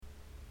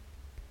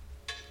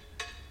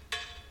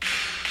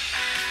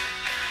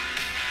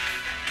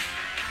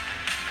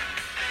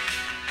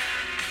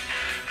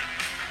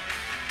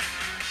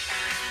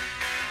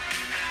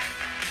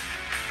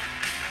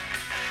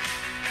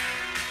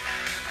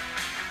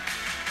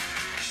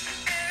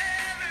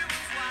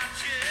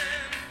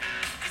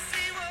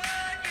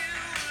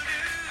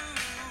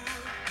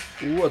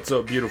What's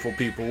up, beautiful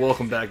people?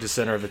 Welcome back to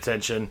Center of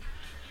Attention.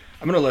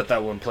 I'm going to let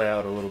that one play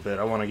out a little bit.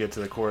 I want to get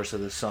to the chorus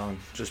of this song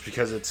just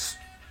because it's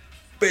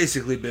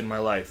basically been my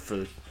life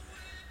for,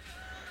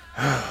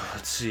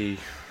 let's see,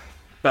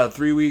 about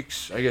 3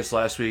 weeks. I guess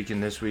last week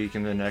and this week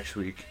and the next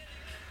week.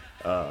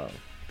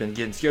 Been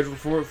getting scheduled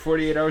for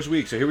 48 hours a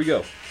week, so here we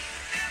go.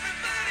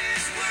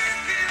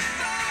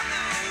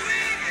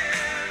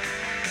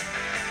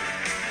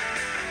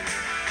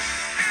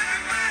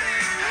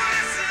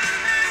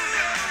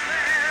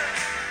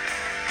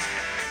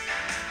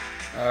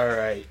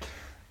 Alright.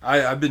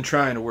 I've been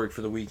trying to work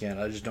for the weekend.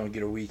 I just don't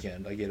get a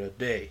weekend. I get a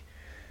day.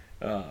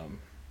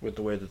 With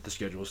the way that the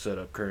schedule is set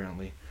up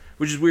currently.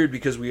 Which is weird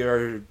because we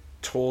are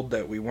told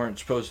that we weren't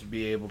supposed to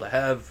be able to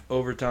have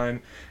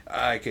overtime.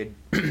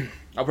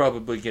 I'll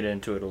probably get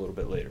into it a little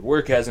bit later.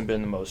 Work hasn't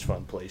been the most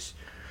fun place.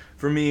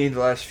 For me, the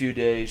last few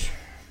days,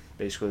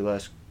 basically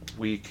last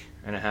week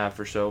and a half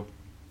or so,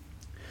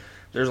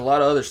 there's a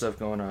lot of other stuff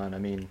going on. I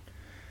mean,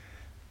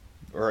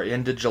 we're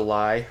into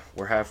July.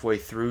 We're halfway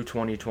through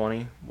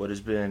 2020, what has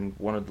been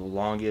one of the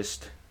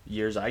longest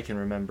years I can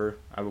remember.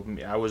 I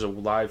was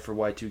alive for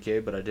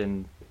Y2K, but I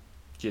didn't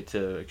get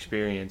to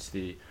experience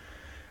the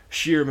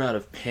sheer amount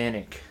of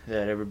panic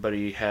that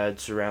everybody had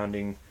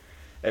surrounding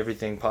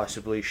everything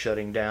possibly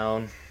shutting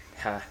down.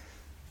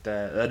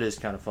 That is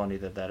kind of funny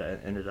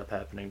that ended up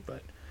happening,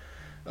 but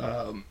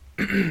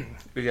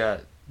we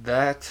got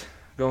that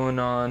going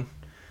on.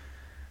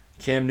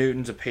 Cam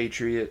Newton's a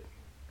Patriot,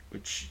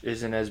 which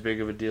isn't as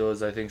big of a deal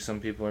as I think some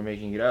people are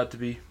making it out to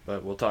be,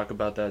 but we'll talk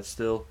about that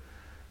still.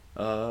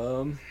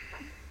 Yeah,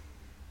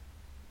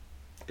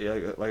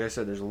 like I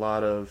said, there's a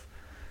lot of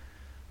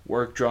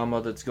work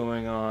drama that's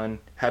going on.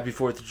 Happy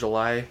 4th of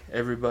July,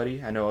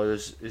 everybody. I know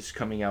this is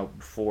coming out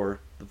before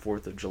the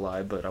 4th of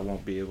July, but I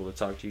won't be able to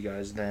talk to you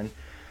guys then.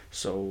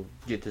 So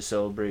get to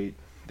celebrate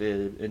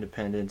the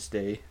Independence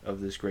Day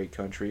of this great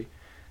country.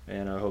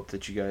 And I hope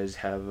that you guys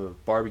have a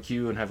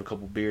barbecue and have a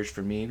couple beers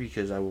for me,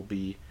 because I will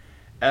be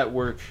at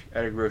work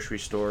at a grocery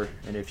store.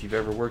 And if you've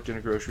ever worked in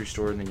a grocery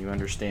store, then you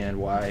understand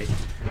why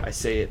I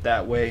say it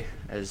that way,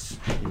 as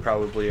you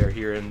probably are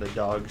hearing the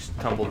dogs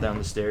tumble down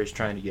the stairs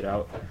trying to get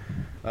out.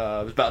 It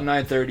was about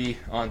 9:30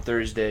 on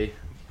Thursday,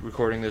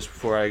 recording this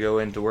before I go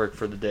into work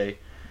for the day.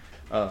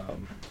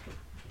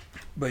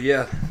 But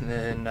yeah,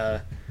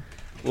 then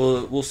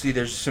we'll see.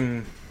 There's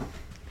some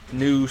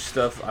new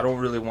stuff. I don't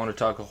really want to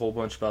talk a whole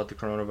bunch about the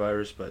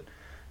coronavirus, but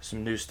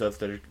some new stuff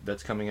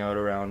that's coming out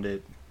around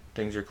it.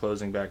 Things are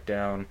closing back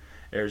down.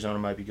 Arizona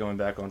might be going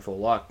back on full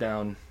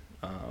lockdown.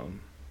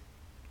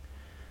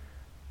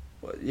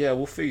 But yeah,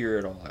 we'll figure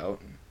it all out.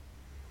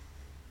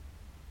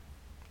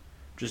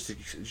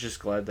 Just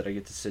glad that I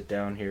get to sit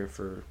down here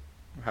for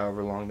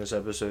however long this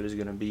episode is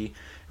going to be.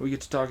 We get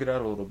to talk it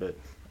out a little bit.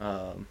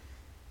 I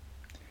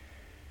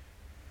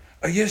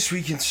guess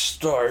we can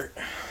start.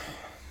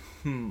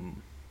 I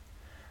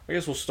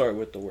guess we'll start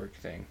with the work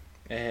thing.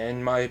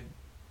 And my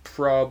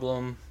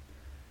problem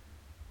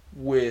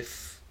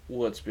with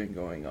what's been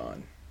going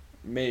on.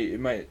 It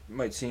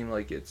might seem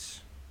like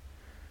it's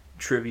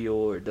trivial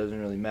or it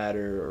doesn't really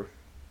matter, or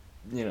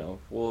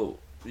well,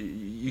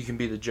 you can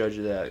be the judge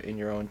of that in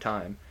your own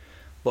time.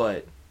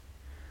 But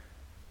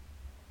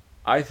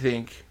I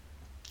think,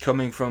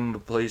 coming from a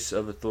place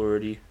of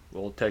authority,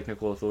 well,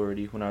 technical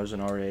authority, when I was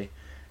an RA,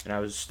 and I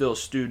was still a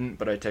student,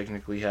 but I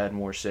technically had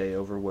more say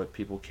over what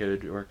people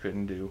could or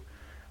couldn't do.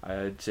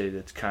 I'd say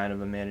that's kind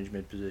of a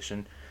management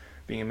position,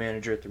 being a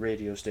manager at the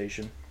radio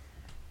station.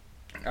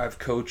 I've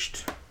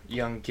coached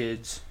young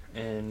kids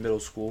in middle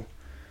school,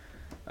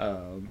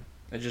 and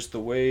just the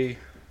way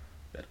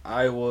that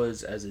I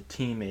was as a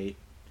teammate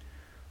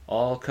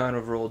all kind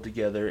of rolled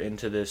together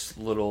into this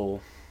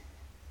little,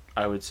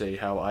 I would say,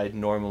 how I'd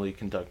normally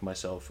conduct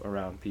myself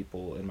around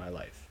people in my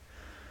life.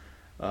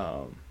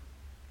 I've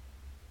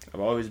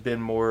always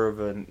been more of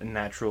a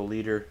natural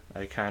leader.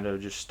 I kind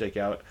of just stick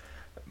out.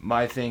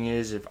 My thing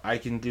is, if I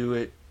can do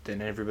it,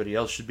 then everybody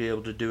else should be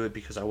able to do it,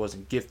 because I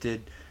wasn't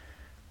gifted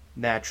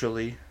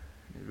naturally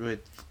with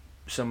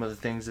some of the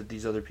things that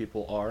these other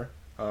people are.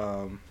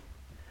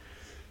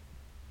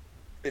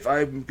 If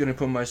I'm going to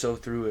put myself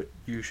through it,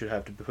 you should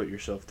have to put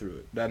yourself through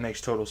it. That makes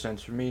total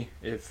sense for me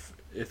if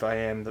I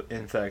am,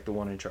 in fact, the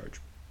one in charge.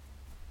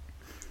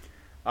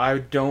 I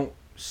don't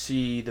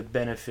see the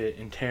benefit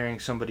in tearing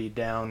somebody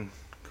down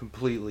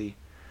completely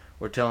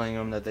or telling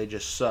them that they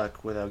just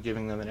suck without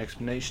giving them an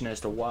explanation as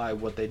to why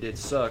what they did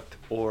sucked,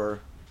 or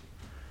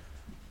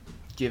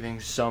giving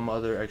some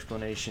other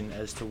explanation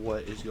as to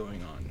what is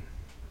going on.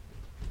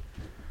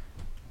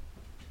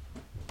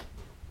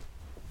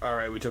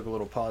 Alright, we took a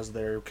little pause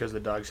there because the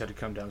dogs had to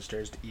come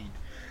downstairs to eat.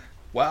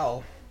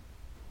 While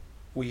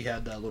we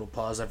had that little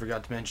pause, I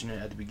forgot to mention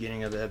it at the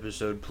beginning of the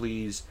episode.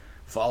 Please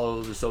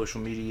follow the social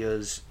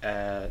medias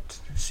at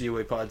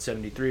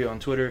COAPod73 on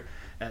Twitter,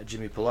 at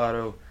Jimmy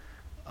Pilato,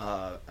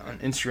 on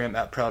Instagram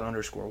at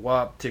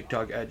proud_wop,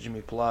 TikTok at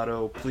Jimmy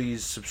Pilato.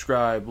 Please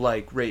subscribe,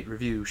 like, rate,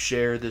 review,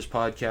 share this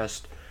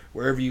podcast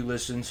wherever you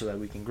listen so that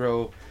we can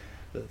grow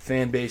the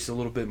fan base a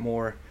little bit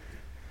more.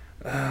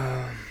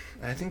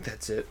 I think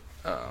that's it.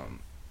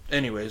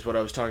 Anyways, what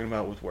I was talking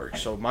about with work.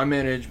 So my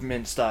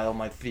management style,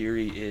 my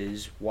theory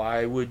is,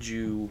 why would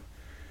you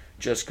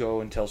just go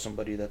and tell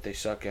somebody that they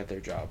suck at their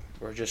job,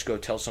 or just go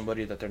tell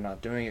somebody that they're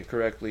not doing it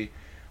correctly?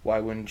 Why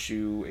wouldn't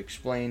you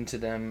explain to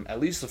them, at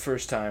least the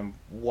first time,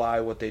 why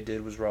what they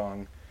did was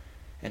wrong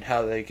and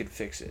how they could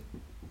fix it?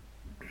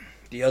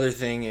 The other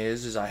thing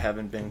is I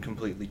haven't been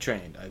completely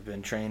trained. I've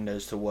been trained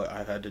as to what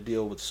I've had to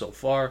deal with so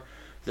far.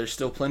 There's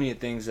still plenty of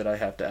things that I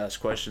have to ask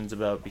questions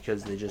about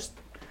because they just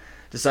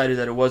decided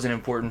that it wasn't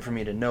important for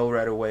me to know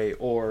right away,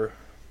 or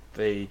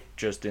they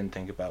just didn't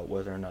think about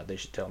whether or not they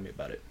should tell me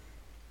about it.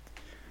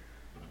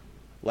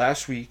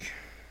 Last week,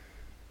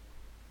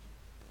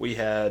 we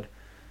had,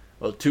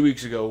 2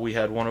 weeks ago, we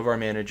had one of our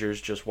managers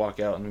just walk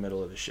out in the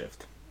middle of a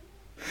shift.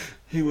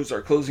 He was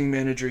our closing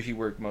manager. He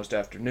worked most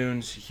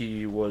afternoons.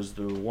 He was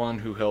the one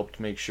who helped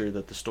make sure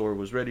that the store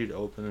was ready to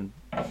open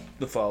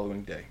the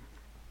following day.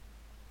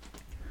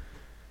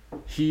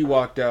 He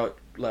walked out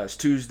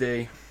last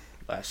Tuesday.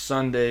 Last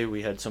Sunday,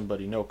 we had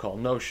somebody no call,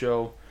 no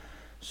show.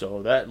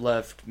 So that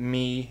left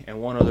me and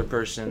one other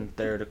person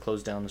there to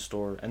close down the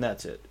store, and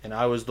that's it. And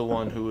I was the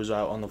one who was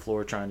out on the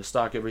floor trying to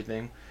stock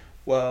everything.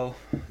 Well,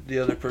 the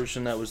other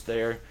person that was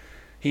there,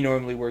 he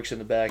normally works in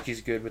the back.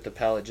 He's good with the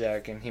pallet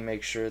jack, and he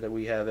makes sure that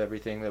we have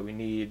everything that we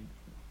need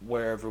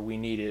wherever we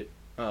need it,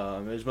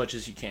 as much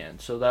as he can.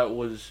 So that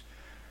was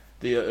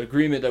the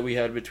agreement that we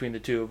had between the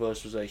two of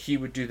us, was that he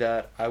would do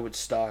that, I would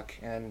stock,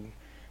 and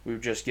we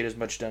would just get as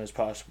much done as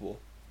possible.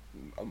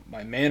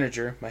 My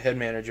manager, my head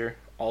manager,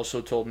 also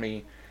told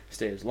me,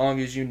 stay as long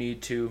as you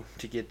need to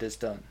get this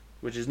done.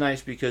 Which is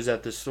nice because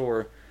at the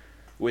store,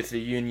 with the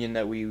union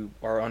that we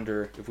are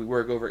under, if we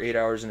work over 8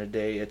 hours in a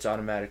day, it's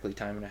automatically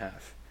time and a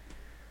half.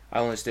 I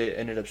only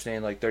ended up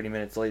staying like 30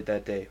 minutes late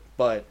that day,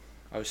 but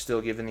I was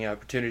still given the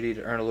opportunity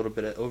to earn a little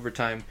bit of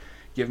overtime,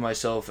 give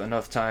myself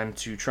enough time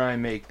to try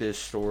and make this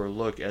store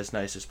look as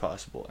nice as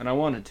possible. And I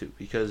wanted to,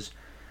 because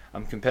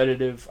I'm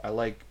competitive. I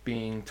like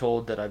being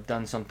told that I've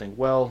done something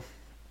well,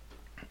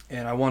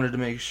 and I wanted to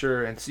make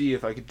sure and see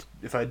if I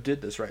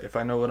did this right, if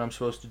I know what I'm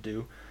supposed to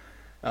do.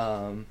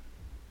 And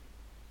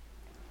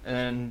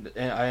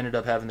I ended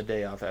up having the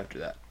day off after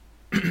that.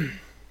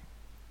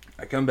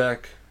 I come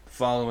back the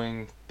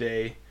following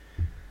day,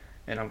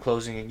 and I'm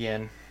closing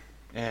again,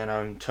 and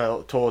I'm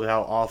told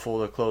how awful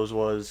the close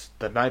was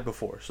the night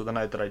before, so the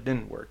night that I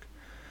didn't work.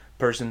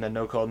 Person that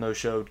no called, no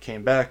showed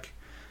came back,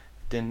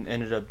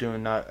 ended up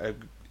doing not a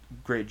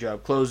great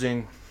job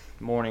closing.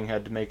 Morning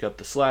had to make up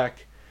the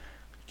slack.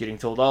 Getting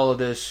told all of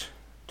this,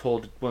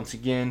 told once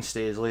again,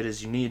 stay as late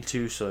as you need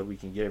to so that we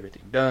can get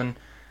everything done.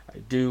 I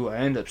do. I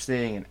end up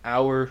staying an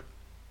hour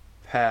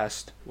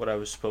past what I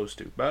was supposed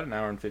to, about an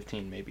hour and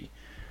 15 maybe.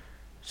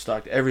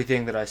 Stocked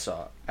everything that I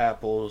saw: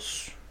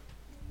 apples,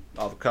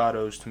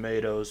 avocados,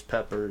 tomatoes,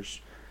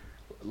 peppers,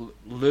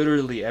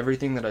 literally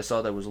everything that I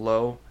saw that was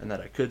low and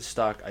that I could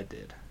stock, I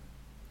did.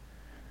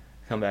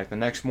 Come back the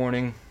next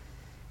morning,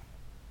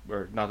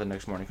 or not the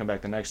next morning, come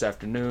back the next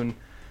afternoon.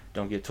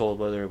 Don't get told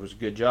whether it was a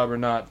good job or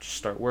not. Just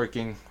start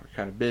working. We're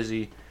kind of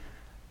busy.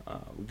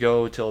 We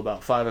go till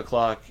about 5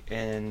 o'clock,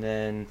 and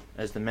then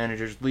as the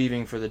manager's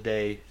leaving for the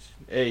day,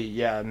 hey,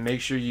 yeah, make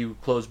sure you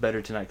close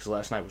better tonight because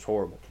last night was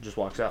horrible. Just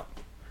walks out.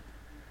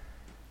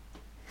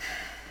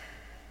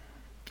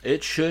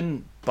 It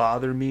shouldn't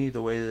bother me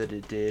the way that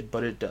it did,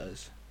 but it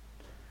does.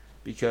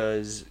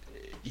 Because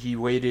he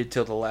waited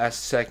till the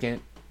last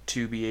second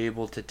to be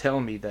able to tell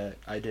me that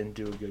I didn't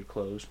do a good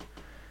close.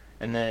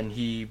 And then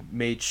he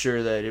made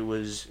sure that it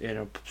was in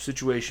a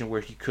situation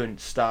where he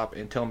couldn't stop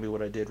and tell me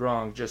what I did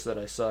wrong, just that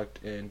I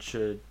sucked and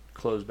should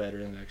close better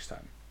the next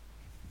time.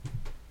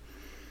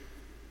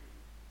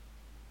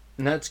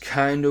 And that's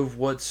kind of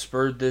what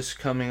spurred this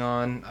coming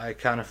on. I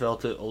kind of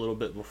felt it a little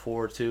bit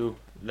before, too,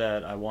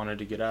 that I wanted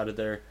to get out of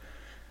there.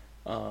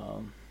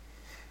 The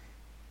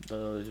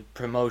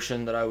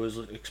promotion that I was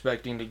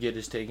expecting to get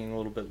is taking a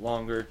little bit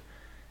longer.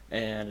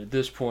 And at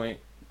this point,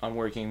 I'm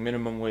working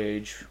minimum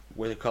wage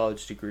with a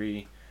college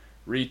degree,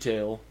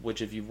 retail, which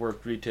if you've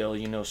worked retail,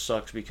 you know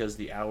sucks because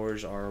the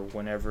hours are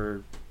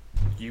whenever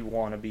you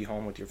want to be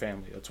home with your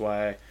family. That's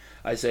why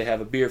I say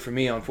have a beer for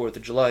me on 4th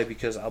of July,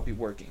 because I'll be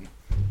working.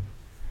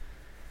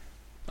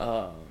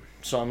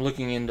 So I'm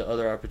looking into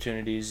other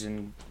opportunities,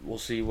 and we'll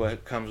see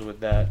what comes with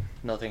that.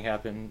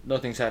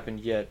 Nothing's happened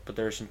yet, but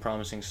there are some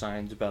promising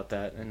signs about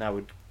that, and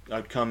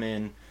I'd come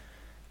in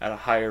at a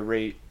higher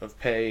rate of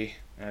pay.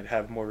 I'd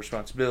have more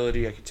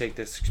responsibility. I could take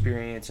this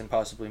experience and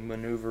possibly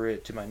maneuver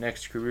it to my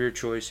next career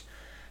choice.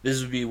 This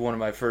would be one of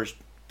my first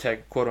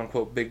tech,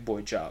 quote-unquote, big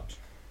boy jobs.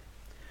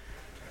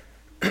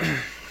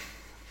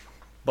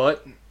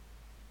 But,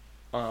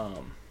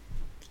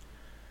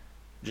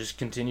 just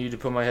continue to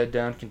put my head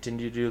down,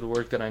 continue to do the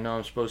work that I know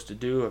I'm supposed to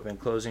do. I've been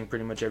closing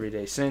pretty much every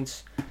day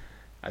since.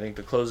 I think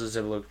the closes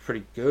have looked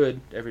pretty good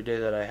every day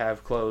that I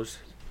have closed.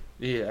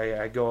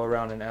 Yeah, I go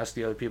around and ask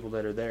the other people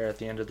that are there at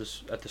the end of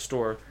at the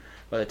store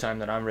by the time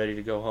that I'm ready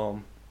to go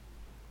home,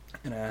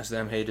 and I ask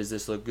them, hey, does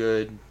this look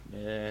good?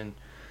 And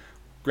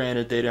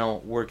granted, they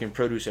don't work in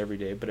produce every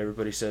day, but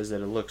everybody says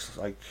that it looks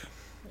like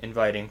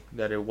inviting,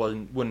 that it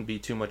wouldn't be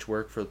too much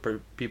work for the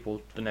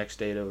people the next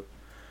day to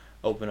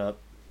open up.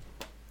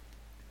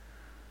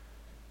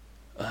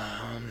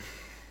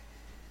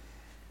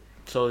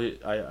 So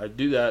I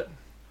do that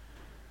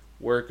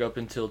work up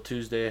until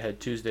Tuesday. I had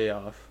Tuesday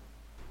off.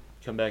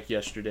 Come back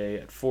yesterday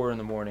at 4 in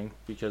the morning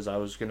because I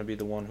was going to be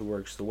the one who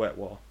works the wet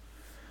wall,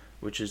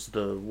 which is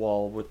the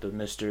wall with the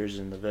misters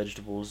and the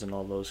vegetables and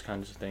all those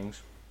kinds of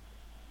things.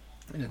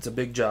 And it's a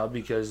big job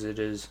because it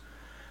is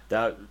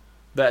that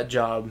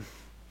job.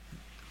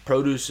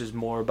 Produce is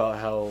more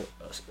about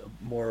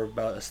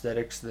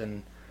aesthetics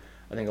than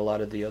I think a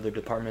lot of the other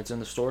departments in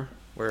the store,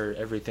 where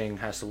everything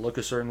has to look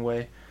a certain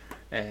way,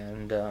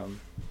 and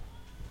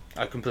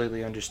I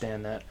completely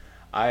understand that.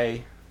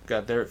 I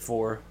got there at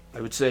 4.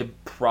 I would say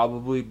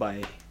probably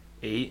by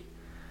 8,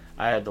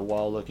 I had the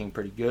wall looking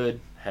pretty good.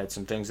 Had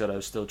some things that I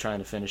was still trying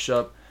to finish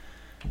up.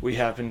 We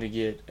happened to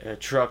get a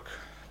truck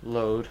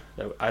load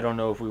that I don't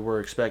know if we were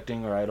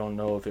expecting, or I don't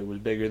know if it was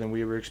bigger than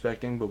we were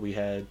expecting, but we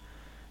had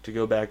to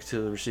go back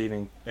to the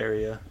receiving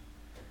area,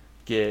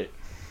 get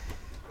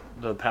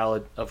the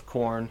pallet of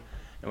corn,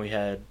 and we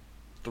had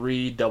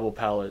 3 double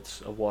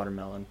pallets of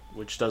watermelon,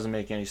 which doesn't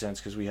make any sense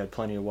because we had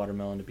plenty of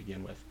watermelon to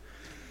begin with.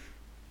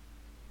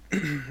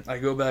 I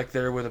go back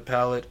there with a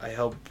pallet. I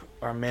help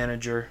our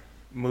manager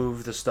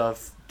move the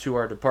stuff to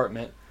our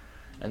department,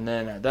 and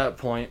then at that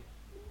point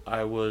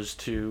I was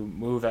to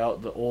move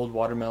out the old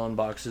watermelon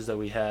boxes that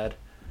we had,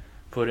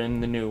 put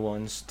in the new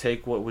ones,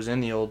 take what was in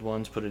the old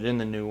ones, put it in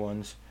the new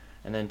ones,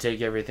 and then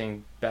take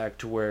everything back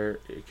to where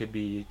it could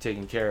be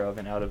taken care of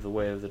and out of the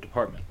way of the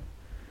department.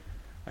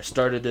 I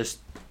started this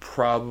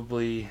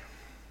probably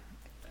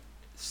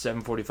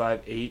 7:45,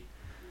 8.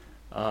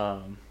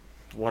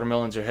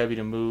 Watermelons are heavy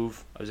to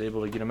move. I was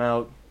able to get them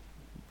out,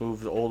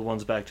 move the old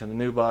ones back to the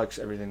new box.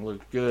 Everything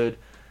looked good.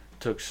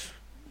 Took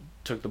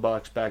the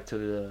box back to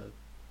the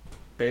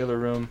baler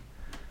room,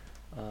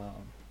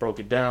 broke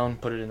it down,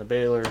 put it in the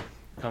baler,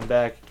 come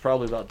back.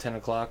 Probably about 10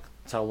 o'clock.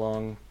 That's how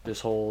long this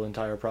whole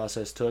entire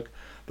process took.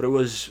 But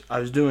I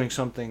was doing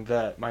something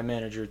that my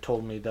manager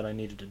told me that I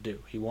needed to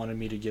do. He wanted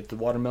me to get the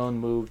watermelon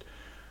moved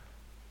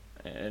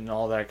and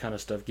all that kind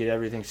of stuff, get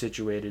everything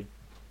situated.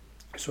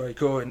 So I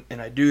go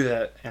and I do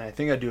that, and I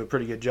think I do a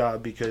pretty good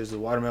job because the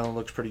watermelon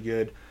looks pretty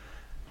good.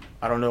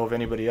 I don't know if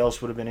anybody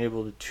else would have been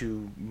able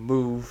to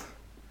move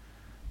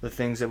the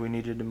things that we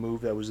needed to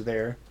move that was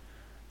there.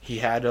 He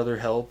had other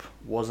help.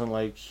 Wasn't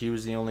like he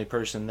was the only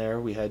person there.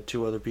 We had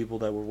 2 other people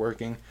that were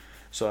working.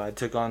 So I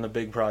took on the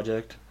big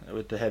project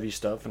with the heavy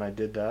stuff, and I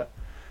did that.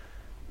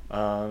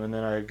 And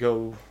then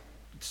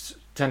it's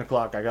 10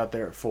 o'clock. I got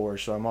there at 4,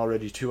 so I'm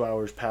already 2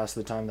 hours past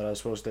the time that I was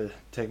supposed to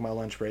take my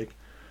lunch break.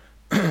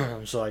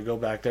 So I go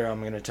back there.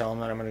 I'm going to tell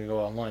him that I'm going to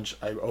go on lunch.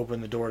 I open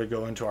the door to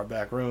go into our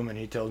back room, and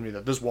he tells me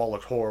that this wall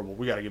looks horrible.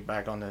 We got to get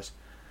back on this.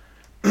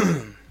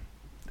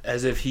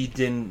 As if he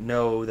didn't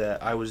know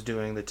that I was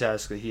doing the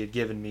task that he had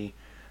given me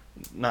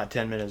not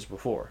 10 minutes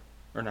before.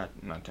 Or not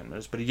 10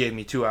 minutes, but he gave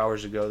me 2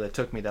 hours ago that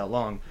took me that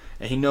long.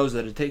 And he knows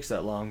that it takes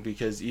that long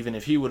because even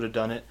if he would have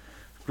done it,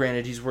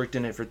 granted he's worked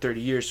in it for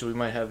 30 years, so he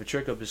might have a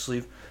trick up his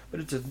sleeve,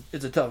 but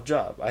it's a tough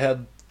job. I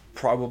had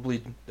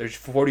there's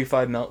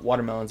 45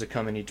 watermelons that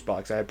come in each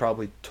box. I had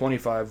probably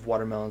 25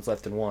 watermelons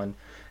left in one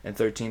and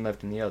 13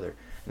 left in the other.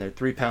 And they're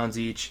 3 pounds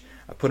each.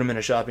 I put them in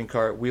a shopping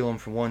cart, wheel them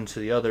from one to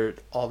the other,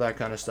 all that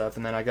kind of stuff.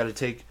 And then I got to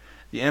take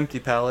the empty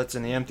pallets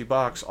and the empty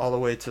box all the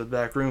way to the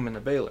back room in the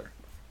baler.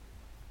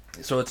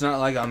 So it's not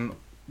like I'm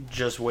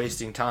just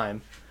wasting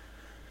time.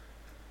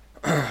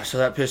 So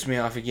that pissed me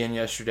off again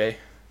yesterday.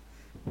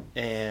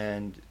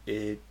 And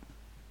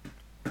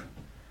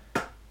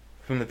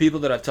from the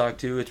people that I've talked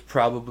to, it's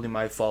probably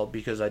my fault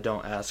because I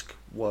don't ask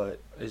what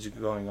is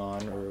going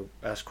on or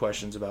ask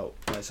questions about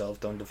myself,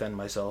 don't defend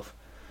myself.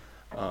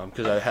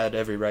 Because I had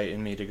every right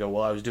in me to go,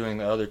 well, I was doing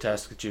the other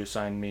task that you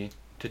assigned me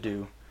to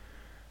do.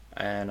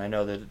 And I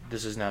know that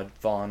this has now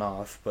fallen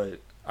off,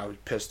 but I was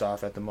pissed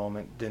off at the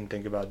moment, didn't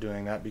think about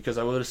doing that because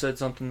I would have said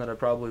something that I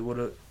probably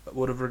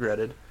would have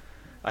regretted.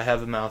 I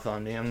have a mouth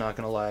on me, I'm not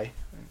going to lie.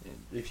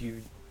 If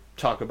you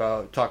talk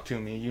to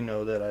me, you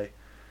know that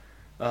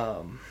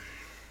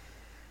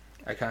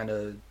I kind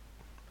of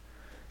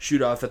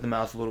shoot off at the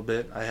mouth a little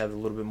bit. I have a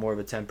little bit more of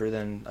a temper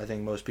than I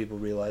think most people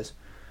realize.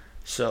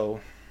 So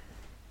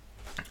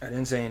I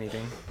didn't say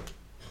anything.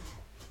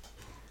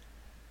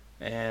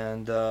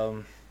 And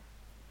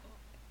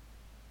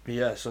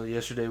yeah, so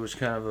yesterday was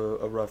kind of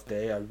a rough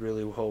day. I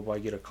really hope I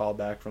get a call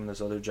back from this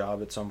other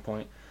job at some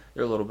point.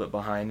 They're a little bit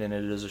behind, and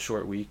it is a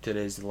short week.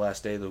 Today's the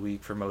last day of the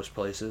week for most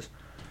places.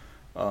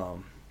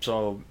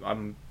 So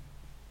I'm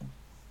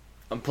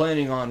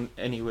planning on,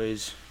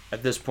 anyways,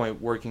 at this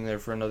point, working there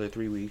for another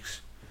 3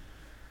 weeks.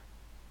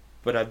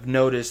 But I've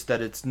noticed that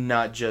it's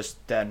not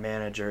just that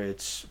manager,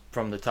 it's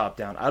from the top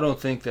down. I don't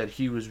think that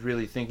he was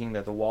really thinking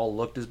that the wall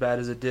looked as bad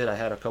as it did. I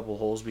had a couple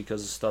holes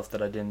because of stuff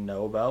that I didn't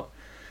know about.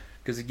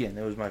 Because again,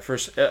 that was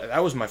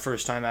my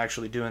first time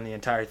actually doing the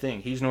entire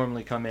thing. He's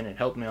normally come in and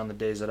helped me on the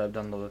days that I've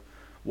done the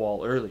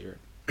wall earlier.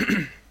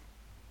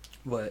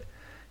 But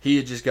he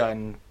had just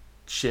gotten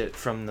shit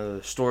from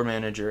the store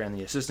manager and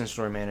the assistant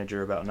store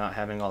manager about not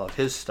having all of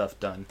his stuff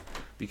done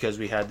because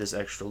we had this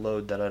extra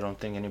load that I don't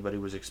think anybody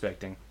was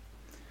expecting.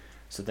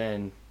 So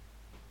then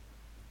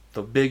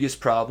the biggest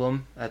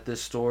problem at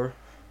this store,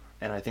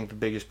 and I think the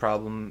biggest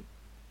problem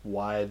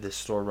why this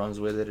store runs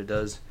with it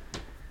does,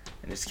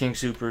 and it's King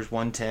Soopers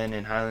 110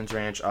 in Highlands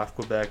Ranch off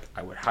Quebec.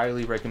 I would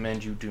highly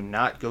recommend you do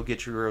not go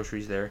get your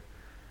groceries there,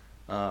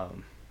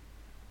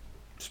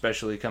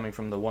 especially coming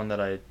from the one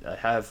that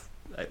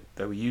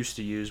that we used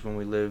to use when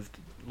we lived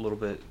a little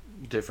bit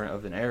different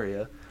of an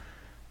area.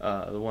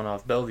 The one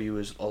off Bellevue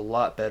is a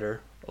lot better,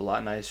 a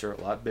lot nicer,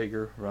 a lot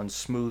bigger, runs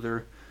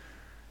smoother.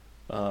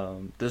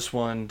 This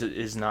one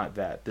is not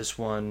that. This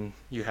one,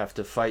 you have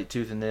to fight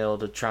tooth and nail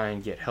to try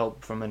and get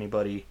help from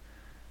anybody.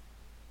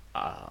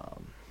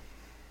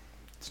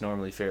 It's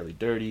normally fairly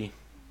dirty.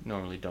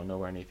 Normally don't know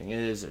where anything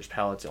is. There's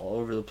pallets all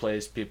over the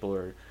place. People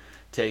are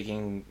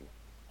taking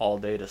all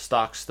day to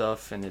stock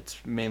stuff, and it's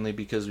mainly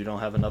because we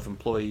don't have enough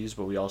employees,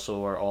 but we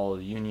also are all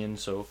a union,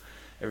 so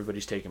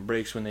everybody's taking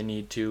breaks when they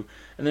need to.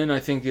 And then I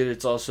think that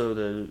it's also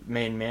the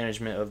main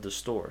management of the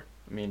store.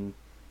 I mean,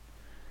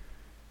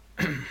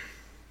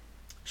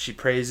 she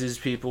praises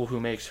people who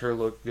makes her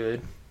look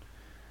good,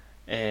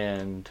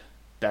 and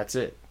that's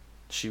it.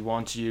 She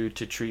wants you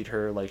to treat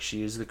her like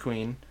she is the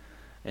queen,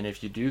 and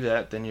if you do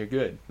that, then you're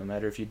good, no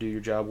matter if you do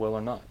your job well or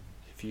not.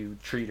 If you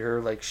treat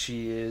her like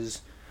she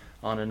is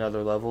on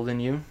another level than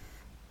you,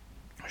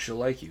 she'll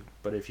like you.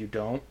 But if you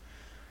don't,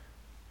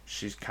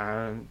 she's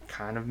kind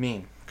of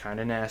mean, kind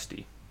of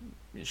nasty.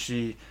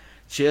 She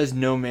has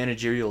no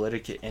managerial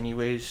etiquette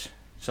anyways.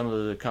 Some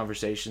of the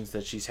conversations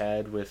that she's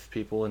had with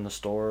people in the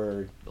store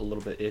are a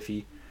little bit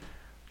iffy.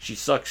 She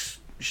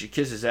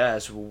kisses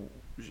ass.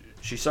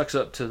 She sucks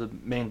up to the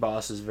main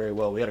bosses very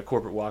well. We had a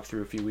corporate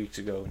walkthrough a few weeks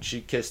ago, and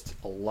she kissed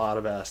a lot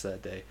of ass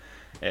that day.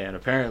 And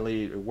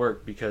apparently it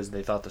worked because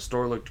they thought the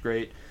store looked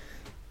great,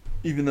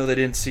 even though they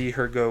didn't see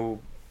her go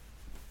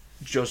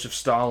Joseph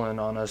Stalin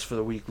on us for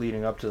the week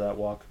leading up to that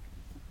walk.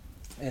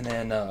 And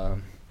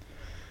then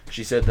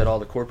she said that all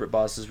the corporate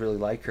bosses really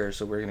like her,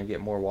 so we're going to get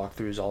more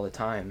walkthroughs all the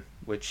time,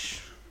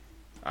 which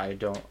I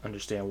don't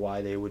understand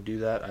why they would do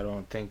that. I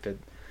don't think that...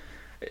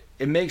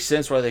 It makes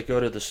sense why they go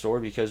to the store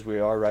because we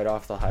are right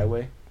off the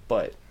highway,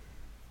 but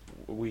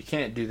we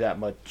can't do that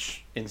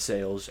much in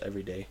sales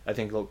every day. I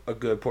think a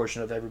good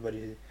portion of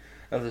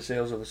the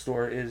sales of the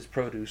store is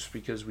produce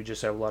because we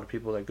just have a lot of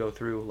people that go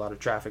through, a lot of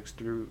traffic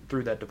through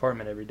that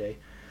department every day.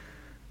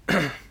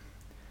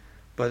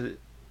 But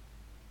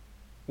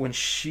when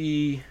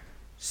she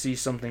sees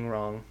something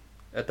wrong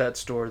at that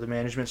store, the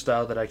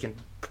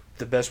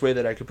best way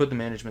that I could put the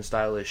management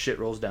style is shit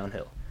rolls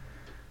downhill.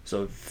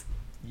 So if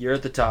you're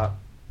at the top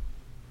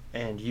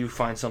and you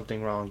find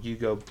something wrong, you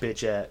go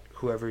bitch at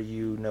whoever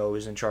you know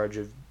is in charge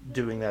of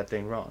doing that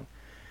thing wrong.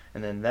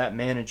 And then that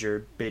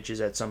manager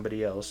bitches at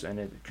somebody else, and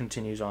it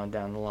continues on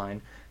down the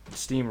line. It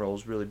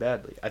steamrolls really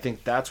badly. I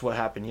think that's what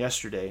happened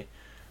yesterday,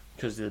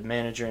 because the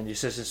manager and the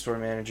assistant store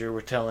manager were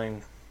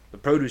telling the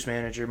produce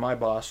manager, my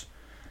boss,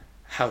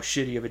 how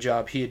shitty of a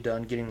job he had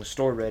done getting the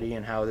store ready,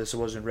 and how this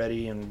wasn't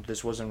ready, and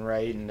this wasn't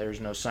right, and there's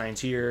no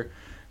signs here,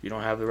 you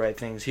don't have the right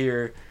things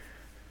here.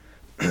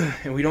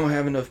 And we don't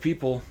have enough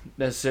people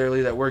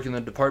necessarily that work in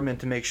the department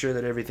to make sure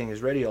that everything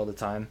is ready all the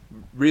time.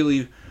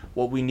 Really,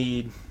 what we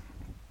need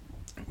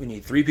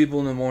 3 people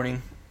in the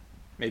morning,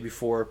 maybe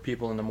 4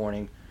 people in the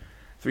morning,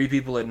 3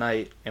 people at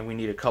night, and we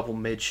need a couple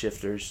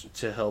mid-shifters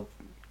to help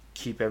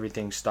keep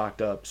everything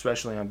stocked up,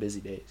 especially on busy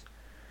days.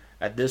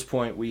 At this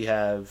point, we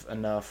have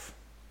enough.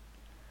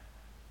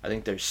 I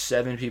think there's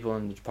 7 people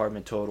in the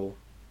department total,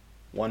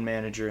 1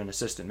 manager, an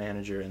assistant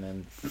manager, and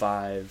then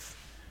 5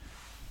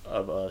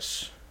 of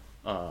us,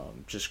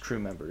 just crew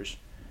members.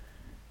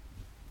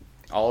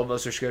 All of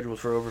us are scheduled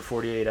for over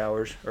 48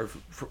 hours,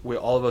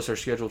 all of us are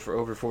scheduled for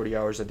over 40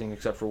 hours, I think,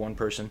 except for 1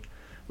 person,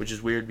 which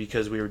is weird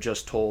because we were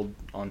just told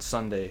on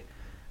Sunday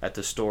at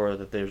the store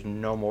that there's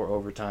no more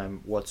overtime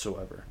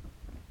whatsoever.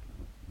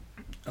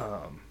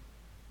 But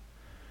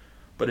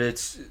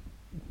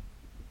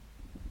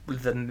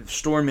the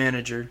store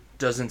manager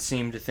doesn't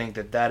seem to think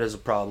that is a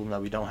problem,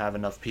 that we don't have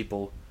enough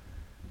people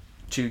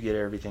to get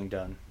everything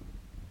done.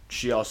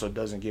 She also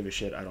doesn't give a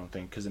shit, I don't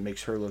think, because it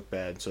makes her look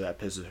bad, so that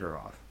pisses her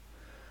off.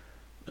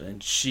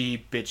 And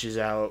she bitches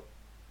out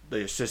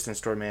the assistant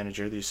store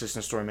manager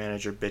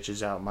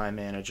bitches out my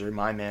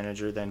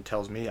manager then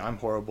tells me I'm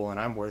horrible and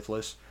I'm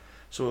worthless.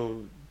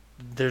 So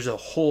there's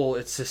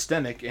it's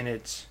systemic, and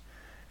it's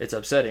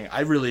upsetting. I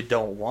really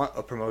don't want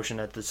a promotion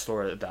at the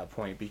store at that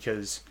point,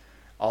 because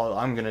all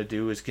I'm going to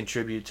do is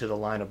contribute to the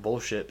line of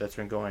bullshit that's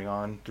been going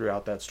on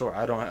throughout that store.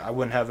 I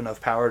wouldn't have enough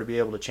power to be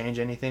able to change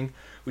anything.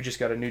 We just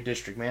got a new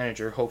district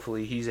manager.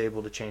 Hopefully he's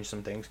able to change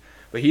some things.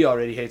 But he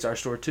already hates our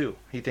store too.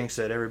 He thinks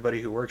that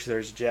everybody who works there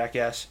is a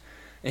jackass.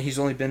 And he's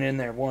only been in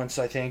there once,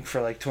 I think,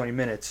 for like 20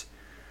 minutes.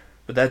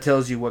 But that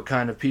tells you what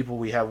kind of people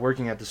we have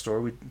working at the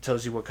store. It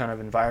tells you what kind of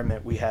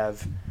environment we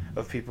have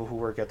of people who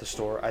work at the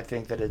store. I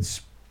think that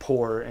it's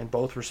poor in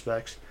both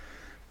respects.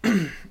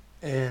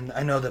 And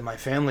I know that my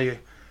family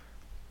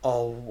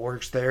all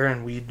works there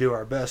and we do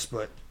our best,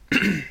 but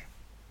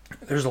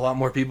there's a lot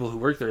more people who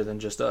work there than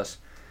just us.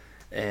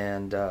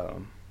 And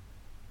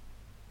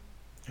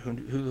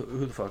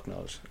who the fuck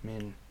knows? I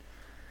mean,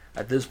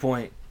 at this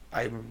point,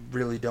 I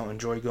really don't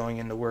enjoy going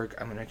into work.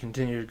 I'm going to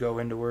continue to go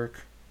into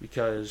work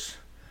because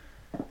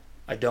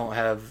I don't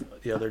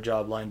have the other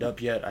job lined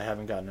up yet. I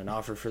haven't gotten an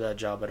offer for that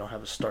job. I don't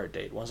have a start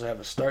date. Once I have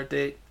a start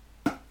date,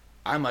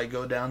 I might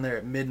go down there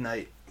at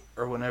midnight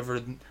or whenever.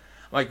 I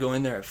might go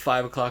in there at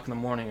 5 o'clock in the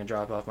morning and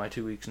drop off my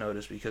 2 weeks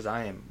notice because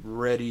I am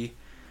ready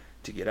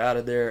to get out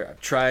of there.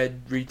 I've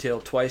tried retail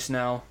twice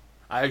now.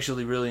 I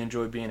actually really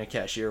enjoy being a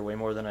cashier way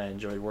more than I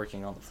enjoyed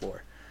working on the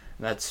floor.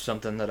 And that's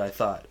something that I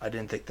thought. I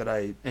didn't think that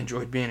I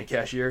enjoyed being a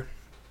cashier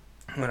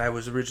when I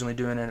was originally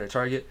doing it at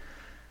Target.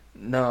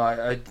 No,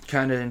 I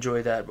kind of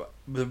enjoy that. But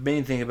the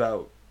main thing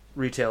about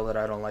retail that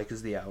I don't like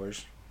is the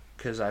hours.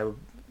 Because I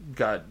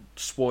got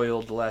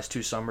spoiled the last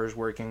 2 summers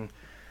working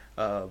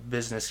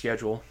business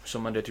schedule. So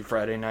Monday through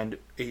Friday, 9 to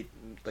 8,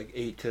 like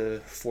 8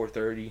 to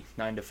 4:30,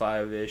 9 to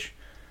 5-ish.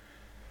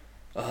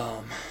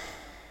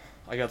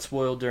 I got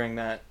spoiled during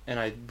that, and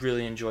I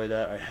really enjoy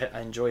that. I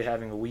enjoy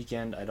having a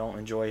weekend. I don't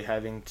enjoy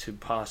having to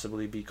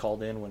possibly be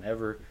called in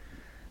whenever.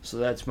 So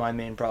that's my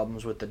main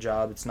problems with the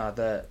job. It's not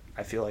that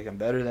I feel like I'm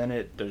better than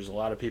it. There's a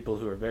lot of people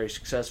who are very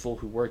successful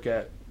who work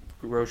at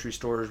grocery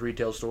stores,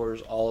 retail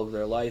stores all of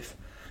their life.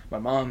 My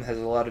mom has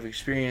a lot of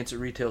experience at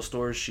retail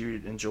stores. She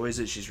enjoys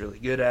it. She's really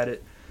good at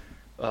it.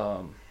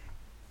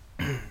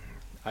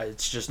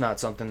 It's just not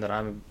something that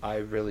I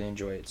really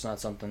enjoy. It's not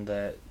something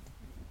that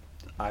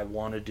I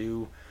want to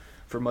do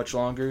for much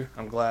longer.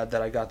 I'm glad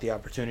that I got the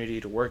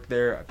opportunity to work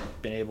there.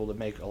 I've been able to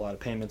make a lot of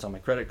payments on my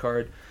credit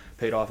card,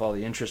 paid off all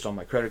the interest on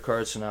my credit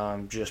card, so now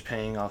I'm just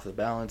paying off the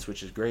balance,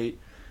 which is great.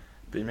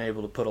 Been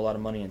able to put a lot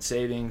of money in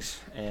savings,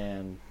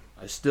 and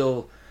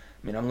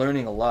I'm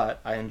learning a lot.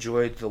 I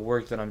enjoyed the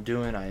work that I'm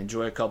doing. I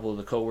enjoy a couple of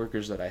the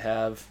coworkers that I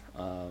have.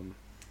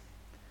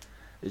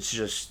 It's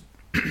just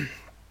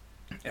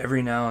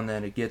every now and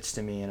then it gets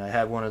to me, and I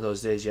had one of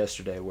those days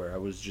yesterday where I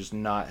was just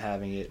not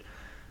having it.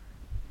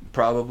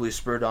 Probably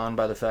spurred on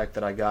by the fact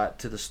that I got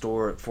to the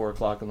store at 4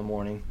 o'clock in the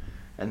morning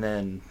and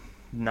then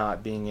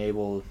not being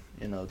able,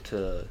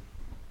 to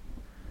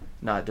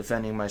not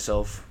defending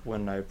myself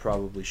when I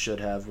probably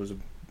should have was a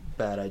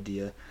bad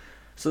idea.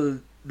 So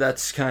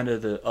that's kind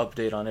of the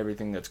update on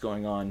everything that's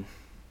going on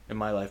in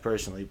my life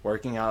personally.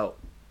 Working out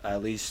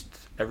at least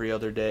every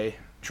other day,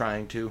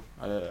 trying to.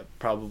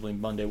 Probably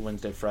Monday,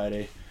 Wednesday,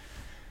 Friday.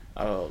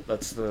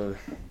 That's the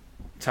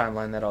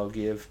timeline that I'll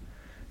give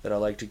that I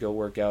like to go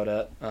work out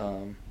at.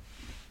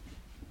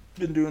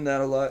 Been doing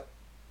that a lot.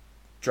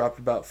 Dropped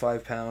about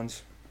 5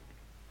 pounds.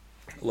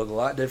 Look a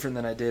lot different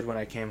than I did when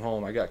I came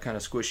home. I got kind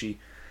of squishy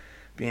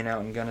being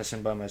out in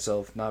Gunnison by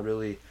myself, not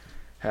really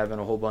having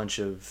a whole bunch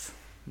of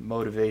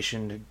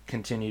motivation to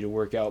continue to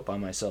work out by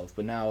myself.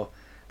 But now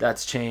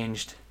that's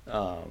changed.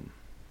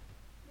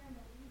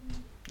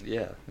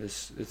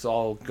 It's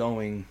all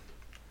going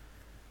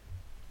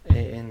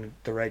in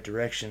the right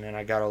direction, and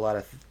I got a lot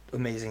of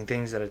amazing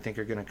things that I think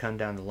are going to come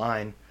down the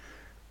line.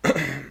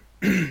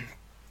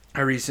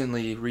 I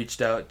recently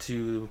reached out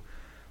to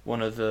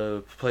one of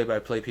the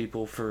play-by-play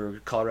people for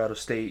Colorado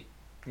State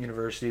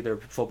University, their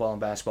football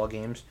and basketball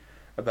games,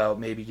 about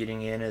maybe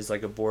getting in as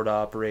like a board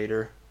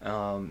operator.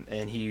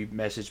 And he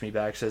messaged me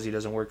back, says he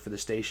doesn't work for the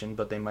station,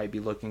 but they might be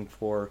looking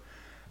for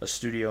a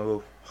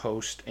studio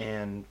host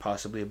and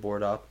possibly a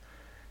board op.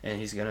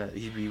 And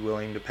he'd be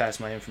willing to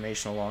pass my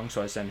information along.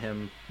 So I sent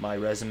him my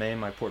resume,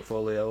 my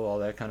portfolio, all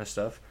that kind of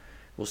stuff.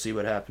 We'll see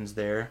what happens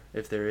there.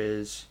 If there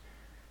is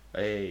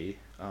a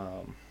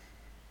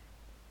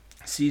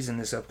season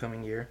this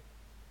upcoming year.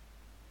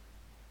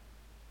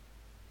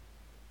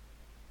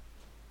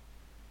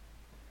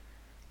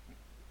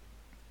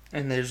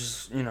 And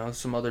there's,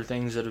 some other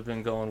things that have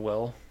been going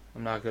well.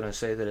 I'm not going to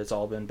say that it's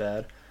all been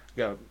bad.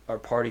 We got our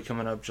party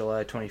coming up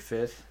July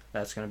 25th.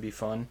 That's going to be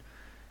fun.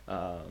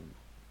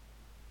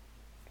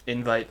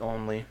 Invite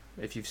only.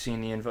 If you've seen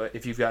the invite,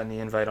 if you've gotten the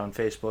invite on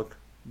Facebook,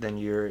 then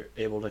you're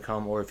able to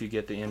come, or if you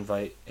get the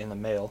invite in the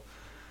mail.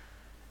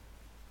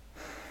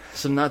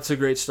 Some not so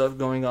great stuff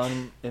going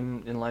on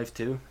in life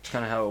too. It's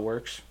kind of how it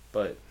works,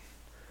 but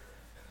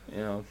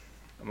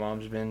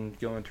Mom's been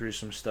going through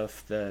some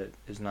stuff that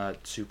is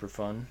not super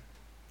fun.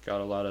 Got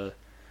a lot of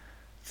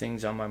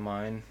things on my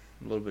mind.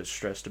 A little bit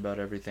stressed about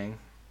everything.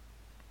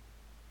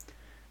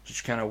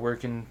 Just kind of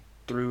working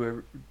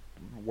through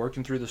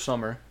the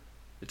summer.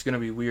 It's going to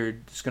be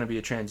weird. It's going to be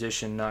a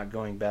transition not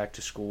going back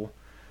to school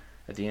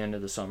at the end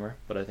of the summer,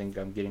 but I think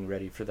I'm getting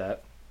ready for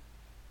that.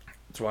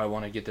 That's why I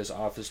want to get this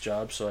office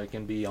job so I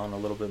can be on a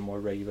little bit more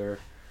regular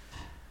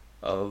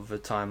of a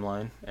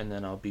timeline, and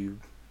then I'll be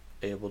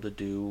able to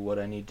do what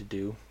I need to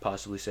do,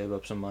 possibly save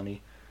up some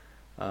money.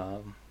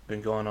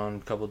 Been going on a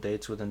couple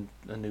dates with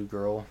a new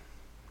girl.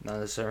 Not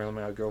necessarily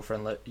my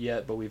girlfriend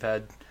yet, but we've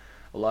had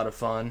a lot of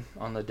fun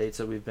on the dates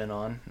that we've been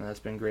on, and that's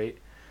been great.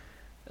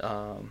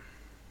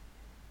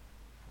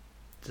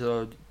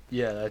 So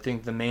yeah, I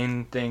think the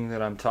main thing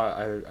that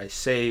I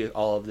say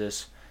all of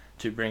this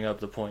to bring up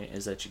the point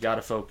is that you got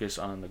to focus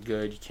on the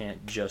good. You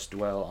can't just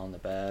dwell on the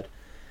bad.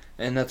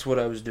 And that's what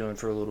I was doing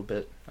for a little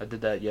bit. I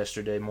did that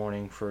yesterday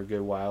morning for a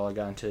good while. I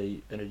got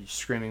into a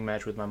screaming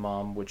match with my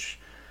mom, which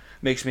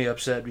makes me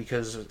upset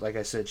because, like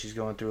I said, she's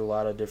going through a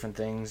lot of different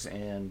things,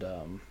 and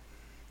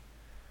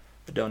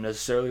I don't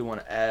necessarily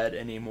want to add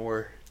any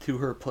more to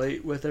her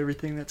plate with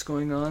everything that's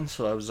going on.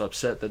 So I was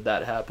upset that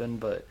that happened,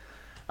 but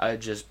I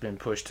had just been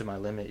pushed to my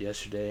limit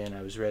yesterday, and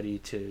I was ready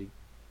to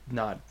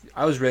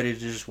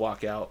just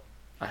walk out.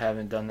 I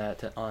haven't done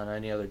that on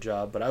any other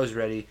job, but I was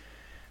ready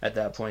at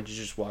that point to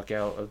just walk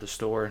out of the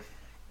store.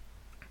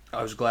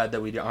 I was glad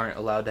that we aren't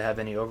allowed to have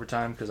any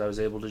overtime because I was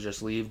able to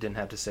just leave, didn't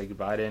have to say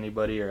goodbye to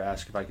anybody or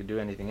ask if I could do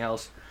anything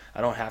else. I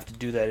don't have to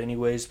do that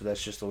anyways, but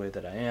that's just the way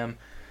that I am.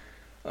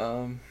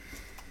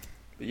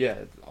 But yeah,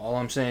 all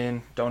I'm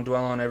saying, don't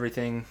dwell on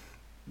everything.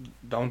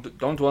 Don't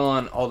dwell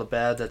on all the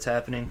bad that's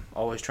happening.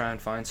 Always try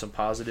and find some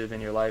positive in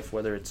your life,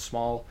 whether it's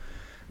small.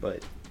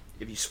 But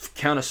if you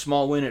count a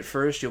small win at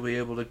first, you'll be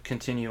able to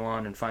continue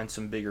on and find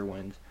some bigger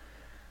wins.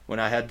 When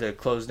I had to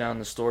close down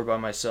the store by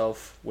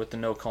myself with the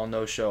no call,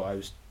 no show, I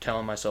was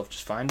telling myself,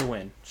 just find a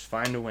win. Just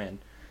find a win.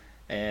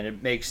 And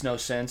it makes no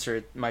sense, or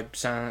it might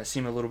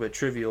seem a little bit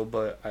trivial,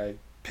 but I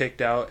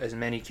picked out as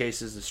many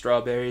cases of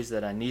strawberries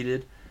that I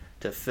needed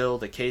to fill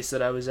the case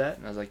that I was at.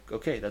 And I was like,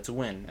 okay, that's a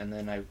win. And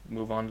then I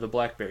move on to the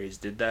blackberries,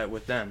 did that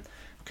with them.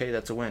 Okay,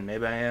 that's a win.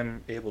 Maybe I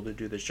am able to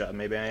do this job.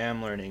 Maybe I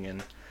am learning,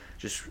 and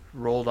just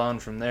rolled on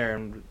from there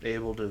and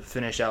able to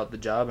finish out the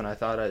job. And I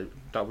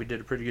thought we did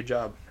a pretty good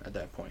job at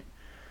that point.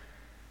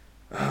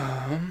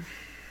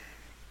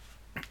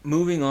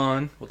 Moving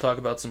on, we'll talk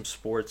about some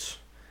sports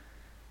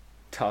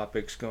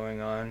topics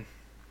going on.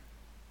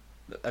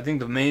 I think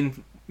the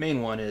main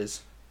one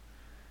is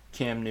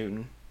Cam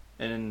Newton,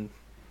 and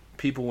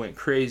people went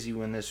crazy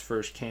when this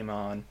first came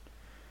on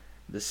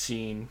the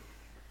scene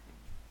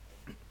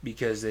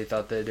because they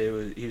thought that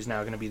he was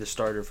now going to be the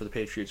starter for the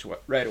Patriots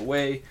right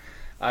away.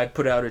 I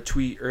put out a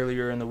tweet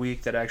earlier in the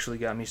week that actually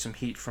got me some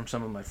heat from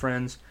some of my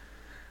friends.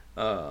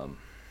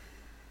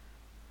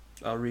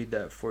 I'll read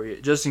that for you.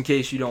 Just in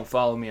case you don't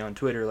follow me on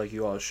Twitter like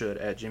you all should,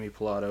 at Jimmy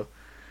Pilato.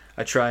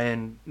 I try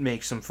and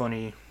make some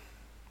funny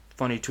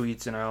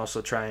tweets, and I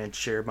also try and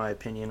share my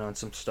opinion on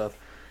some stuff.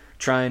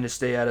 Trying to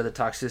stay out of the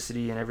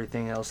toxicity and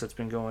everything else that's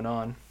been going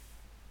on.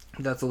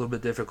 That's a little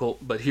bit difficult,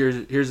 but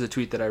here's the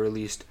tweet that I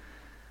released.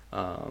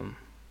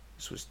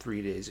 This was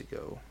 3 days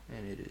ago,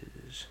 and it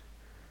is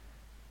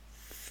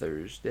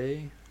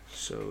Thursday,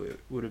 so it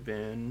would have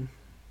been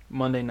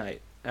Monday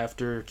night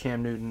after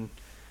Cam Newton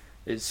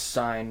is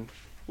signed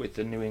with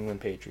the New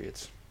England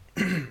Patriots.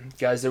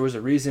 Guys, there was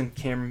a reason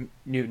Cam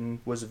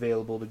Newton was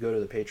available to go to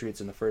the Patriots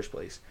in the first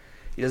place.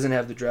 He doesn't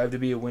have the drive to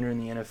be a winner in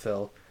the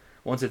NFL.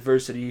 Once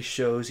adversity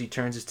shows, he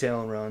turns his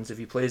tail and runs. If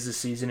he plays this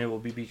season, it will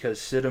be because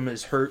Stidham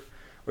is hurt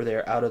or they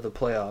are out of the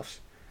playoffs.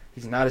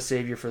 He's not a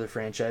savior for the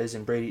franchise,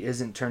 and Brady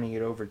isn't turning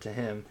it over to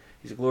him.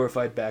 He's a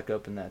glorified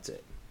backup, and that's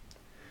it.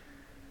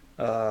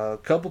 A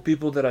couple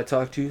people that I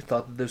talked to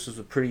thought that this was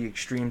a pretty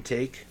extreme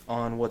take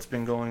on what's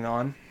been going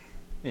on.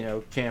 You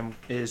know, Cam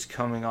is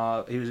coming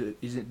off.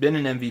 He's been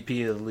an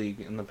MVP of the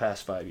league in the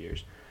past 5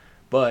 years.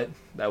 But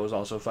that was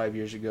also 5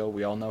 years ago.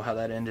 We all know how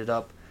that ended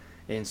up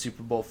in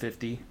Super Bowl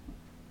 50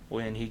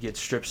 when he gets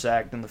strip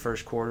sacked in the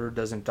first quarter,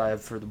 doesn't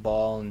dive for the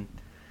ball, and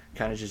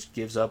kind of just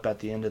gives up at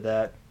the end of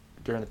that.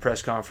 During the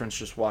press conference,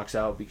 just walks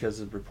out because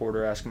the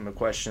reporter asked him a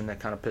question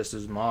that kind of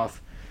pisses him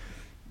off.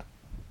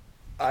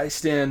 I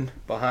stand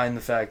behind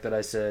the fact that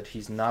I said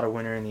he's not a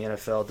winner in the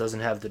NFL, doesn't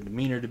have the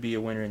demeanor to be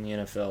a winner in the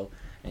NFL,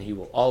 and he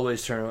will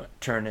always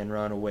turn and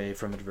run away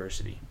from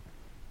adversity.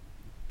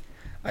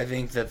 I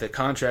think that the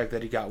contract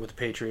that he got with the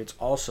Patriots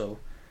also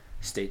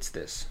states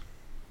this.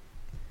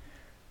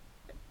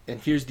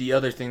 And here's the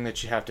other thing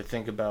that you have to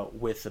think about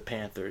with the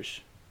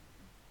Panthers.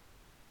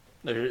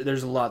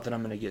 There's a lot that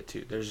I'm going to get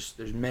to. There's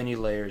many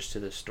layers to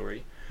this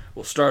story.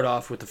 We'll start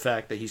off with the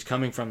fact that he's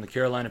coming from the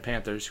Carolina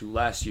Panthers, who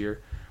last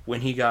year,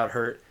 when he got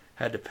hurt,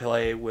 had to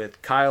play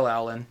with Kyle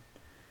Allen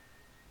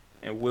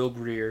and Will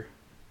Grier.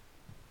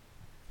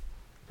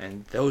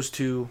 And those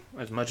two,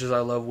 as much as I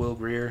love Will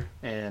Grier,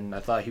 and I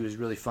thought he was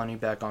really funny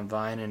back on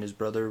Vine, and his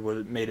brother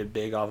made it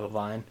big off of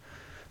Vine,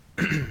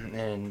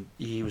 and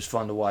he was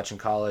fun to watch in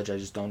college. I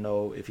just don't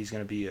know if he's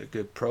going to be a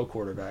good pro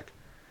quarterback.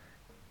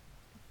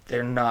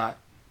 They're not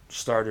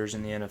starters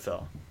in the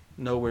NFL.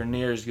 Nowhere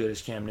near as good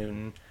as Cam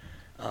Newton.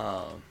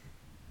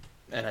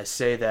 And I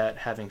say that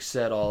having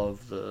said all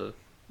of the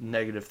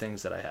negative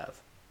things that I have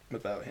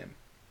about him.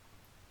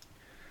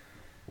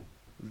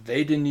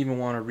 They didn't even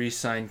want to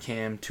re-sign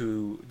Cam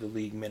to the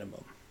league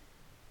minimum.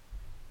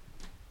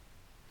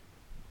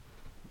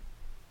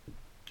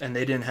 And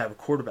they didn't have a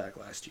quarterback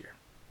last year.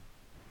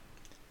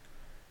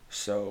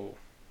 So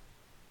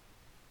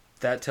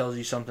that tells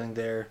you something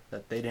there,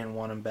 that they didn't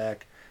want him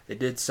back. They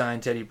did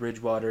sign Teddy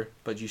Bridgewater,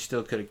 but you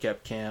still could have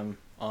kept Cam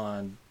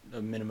on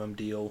a minimum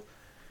deal.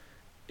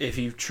 If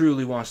he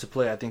truly wants to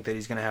play, I think that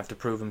he's going to have to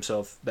prove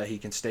himself that he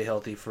can stay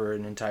healthy for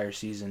an entire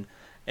season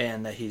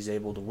and that he's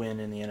able to win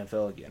in the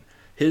NFL again.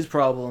 His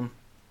problem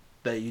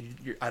that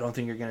I don't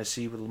think you're going to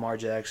see with Lamar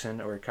Jackson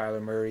or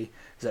Kyler Murray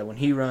is that when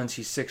he runs,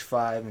 he's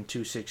 6'5" and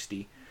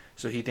 260.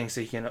 So he thinks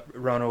that he can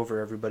run over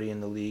everybody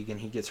in the league, and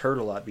he gets hurt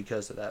a lot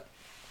because of that.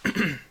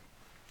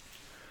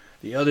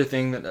 The other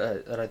thing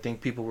that I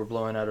think people were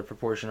blowing out of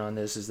proportion on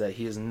this is that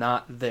he is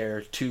not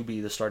there to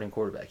be the starting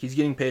quarterback. He's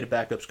getting paid a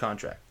backup's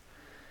contract.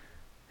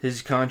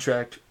 His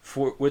contract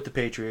with the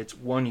Patriots,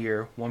 1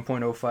 year,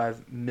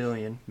 $1.05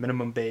 million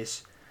minimum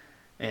base,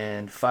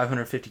 and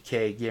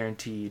 $550K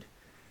guaranteed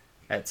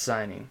at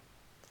signing.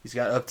 He's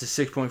got up to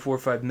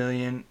 $6.45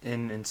 million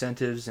in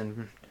incentives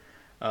and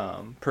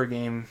per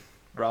game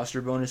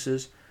roster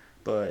bonuses,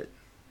 but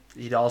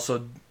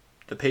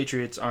the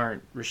Patriots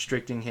aren't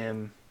restricting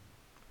him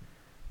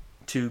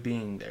to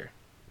being there.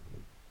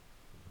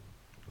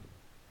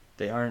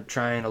 They aren't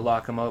trying to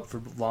lock him up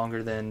for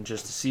longer than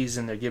just a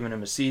season. They're giving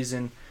him a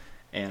season,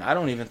 and I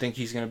don't even think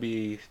he's going to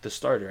be the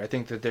starter. I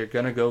think that they're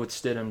going to go with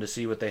Stidham to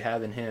see what they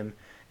have in him,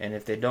 and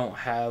if they don't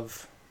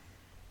have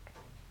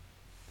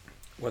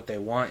what they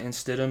want in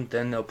Stidham,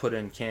 then they'll put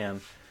in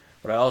Cam.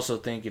 But I also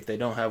think if they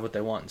don't have what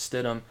they want in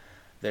Stidham,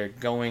 they're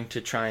going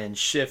to try and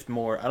shift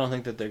more. I don't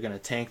think that they're going to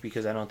tank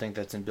because I don't think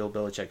that's in Bill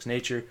Belichick's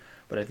nature,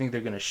 but I think they're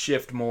going to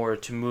shift more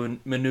to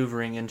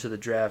maneuvering into the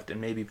draft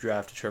and maybe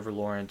draft Trevor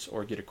Lawrence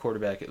or get a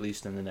quarterback at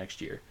least in the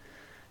next year.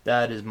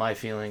 That is my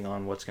feeling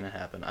on what's going to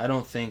happen. I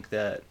don't think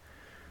that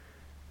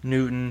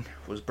Newton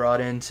was brought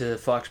into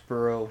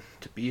Foxborough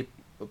to be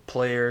a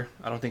player.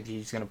 I don't think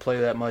he's going to play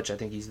that much. I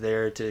think he's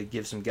there to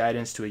give some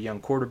guidance to a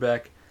young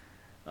quarterback.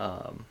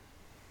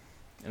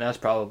 And that's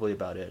probably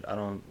about it. I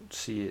don't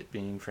see it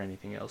being for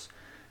anything else.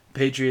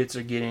 Patriots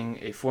are getting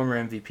a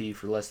former MVP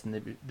for less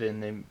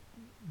than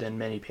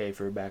many pay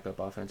for a backup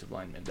offensive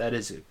lineman. That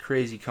is a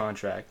crazy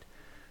contract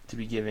to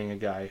be giving a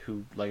guy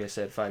who, like I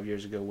said, 5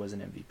 years ago was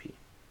an MVP.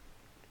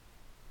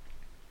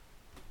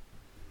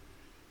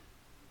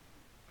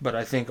 But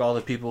I think all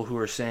the people who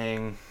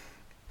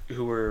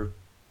were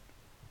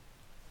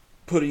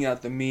putting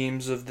out the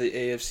memes of the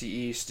AFC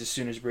East as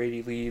soon as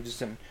Brady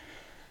leaves and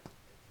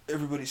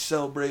everybody's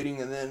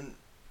celebrating, and then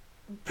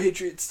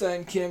Patriots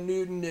sign Cam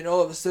Newton, and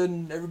all of a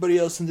sudden everybody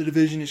else in the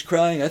division is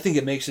crying. I think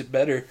it makes it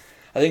better.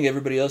 I think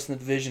everybody else in the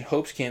division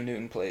hopes Cam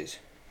Newton plays.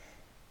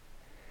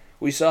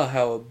 We saw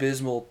how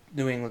abysmal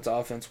New England's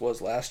offense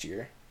was last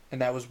year,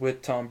 and that was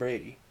with Tom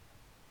Brady.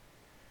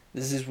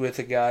 This is with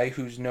a guy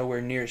who's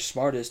nowhere near as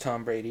smart as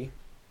Tom Brady,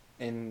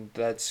 and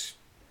that's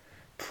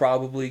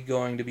probably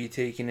going to be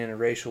taken in a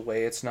racial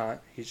way. It's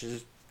not.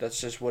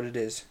 That's just what it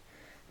is.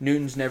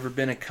 Newton's never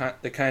been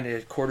the kind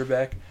of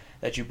quarterback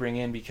that you bring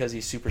in because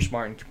he's super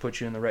smart and can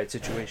put you in the right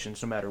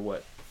situations no matter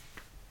what.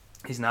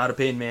 He's not a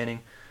Peyton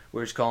Manning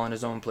where he's calling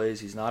his own plays.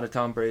 He's not a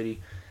Tom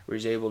Brady where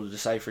he's able to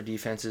decipher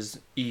defenses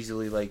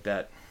easily like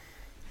that.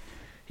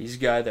 He's a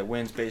guy that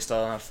wins based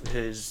off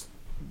his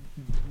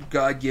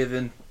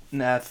God-given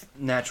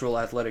natural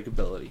athletic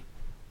ability.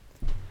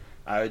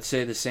 I would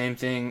say the same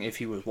thing if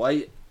he was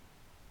white,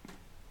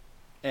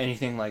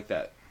 anything like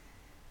that.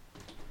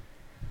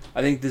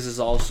 I think this is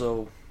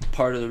also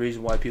part of the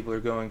reason why people are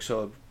going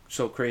so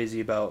crazy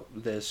about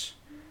this,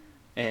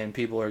 and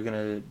people are going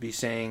to be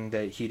saying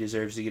that he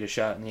deserves to get a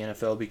shot in the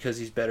NFL because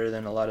he's better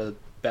than a lot of the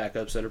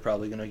backups that are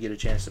probably going to get a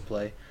chance to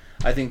play.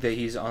 I think that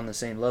he's on the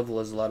same level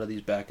as a lot of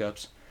these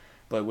backups,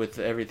 but with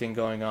everything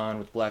going on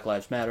with Black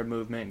Lives Matter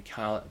movement and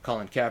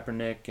Colin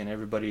Kaepernick and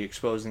everybody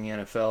exposing the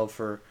NFL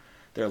for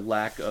their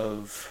lack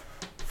of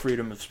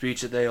freedom of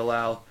speech that they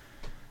allow,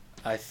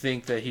 I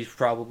think that he's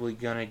probably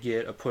going to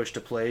get a push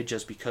to play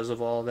just because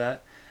of all of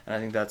that, and I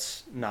think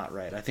that's not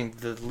right. I think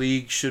the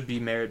league should be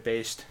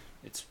merit-based.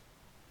 It's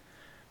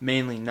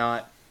mainly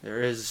not.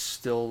 There is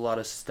still a lot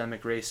of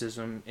systemic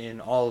racism in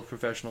all of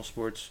professional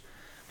sports,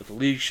 but the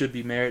league should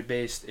be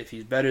merit-based. If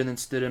he's better than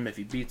Stidham, if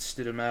he beats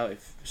Stidham out,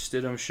 if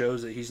Stidham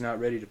shows that he's not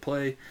ready to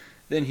play,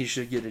 then he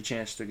should get a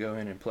chance to go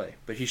in and play.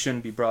 But he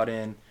shouldn't be brought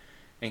in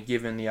and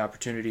given the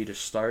opportunity to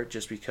start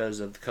just because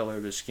of the color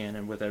of his skin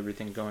and with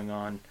everything going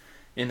on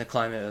in the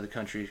climate of the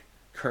country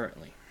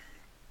currently.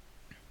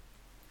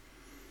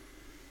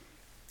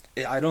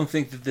 I don't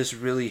think that this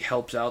really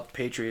helps out the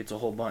Patriots a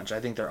whole bunch. I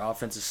think their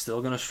offense is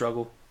still going to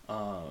struggle.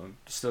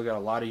 Still got a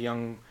lot of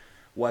young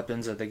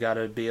weapons that they got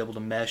to be able to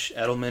mesh.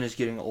 Edelman is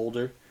getting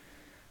older.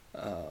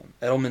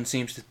 Edelman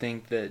seems to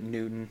think that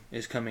Newton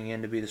is coming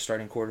in to be the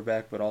starting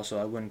quarterback, but also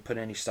I wouldn't put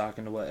any stock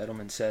into what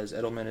Edelman says.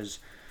 Edelman is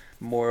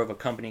more of a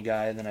company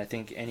guy than I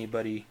think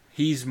anybody.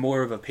 He's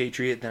more of a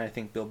Patriot than I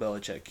think Bill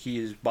Belichick. He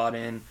is bought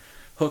in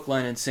hook,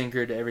 line, and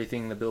sinker to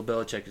everything that Bill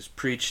Belichick has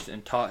preached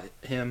and taught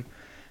him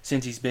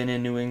since he's been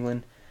in New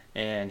England,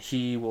 and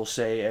he will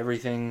say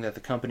everything that the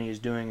company is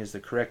doing is the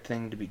correct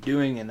thing to be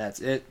doing, and that's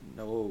it.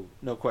 No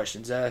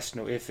questions asked,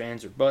 no ifs,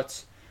 ands, or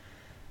buts.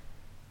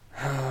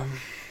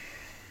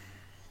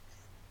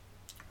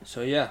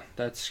 So yeah,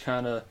 that's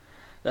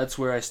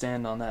where I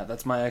stand on that.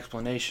 That's my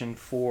explanation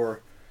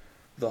for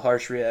the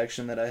harsh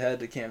reaction that I had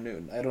to Cam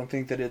Newton. I don't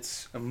think that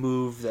it's a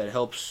move that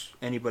helps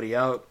anybody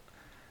out.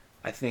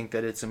 I think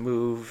that it's a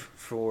move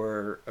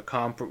for a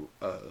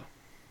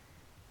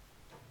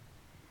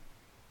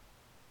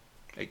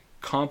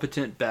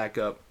competent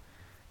backup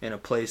in a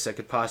place that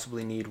could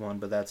possibly need one,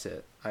 but that's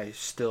it. I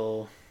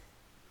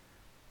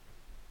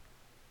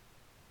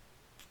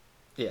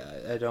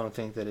don't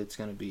think that it's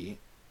going to be...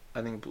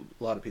 I think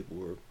a lot of people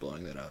were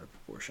blowing that out of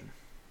proportion.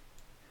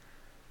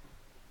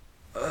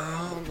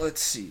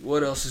 Let's see.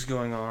 What else is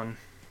going on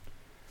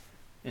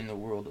in the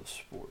world of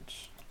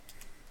sports?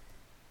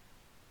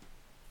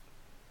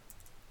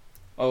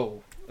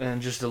 Oh,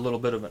 and just a little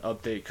bit of an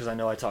update, because I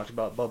know I talked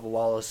about Bubba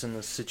Wallace and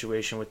the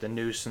situation with the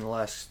noose in the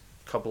last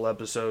couple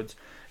episodes.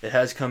 It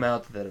has come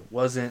out that it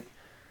wasn't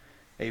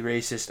a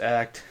racist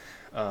act.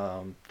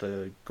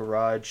 The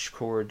garage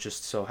cord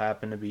just so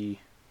happened to be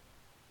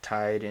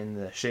tied in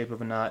the shape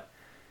of a knot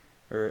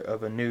or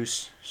of a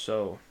noose,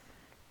 so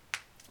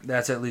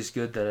that's at least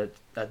good that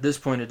at this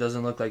point it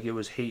doesn't look like it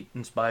was hate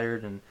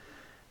inspired and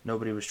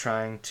nobody was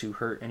trying to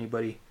hurt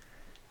anybody.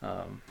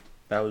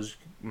 That was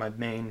my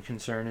main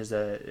concern, is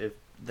that if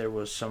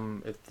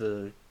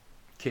the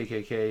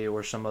KKK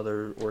or some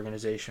other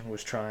organization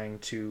was trying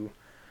to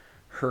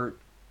hurt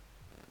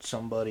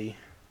somebody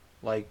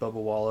like Bubba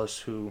Wallace,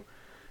 who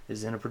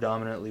is in a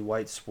predominantly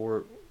white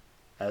sport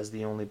as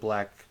the only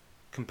black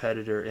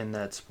competitor in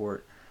that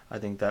sport, I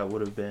think that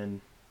would have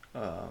been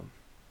a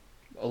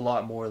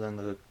lot more than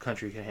the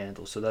country can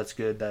handle. So that's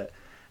good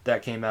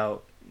that came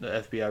out.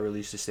 The FBI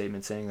released a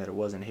statement saying that it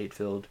wasn't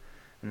hate-filled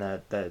and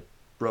that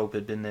rope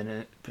had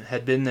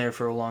been there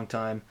for a long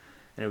time,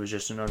 and it was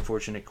just an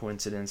unfortunate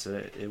coincidence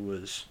that it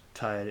was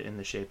tied in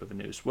the shape of a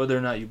noose. Whether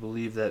or not you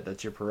believe that,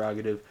 that's your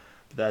prerogative.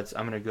 But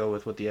I'm going to go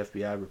with what the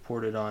FBI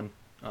reported on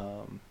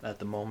at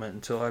the moment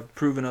until I've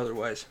proven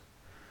otherwise.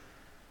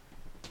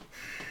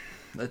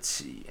 Let's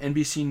see.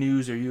 NBC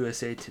News or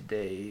USA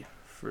Today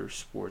for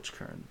sports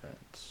current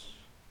events.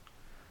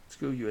 Let's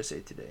go USA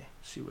Today.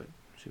 See what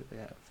they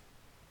have.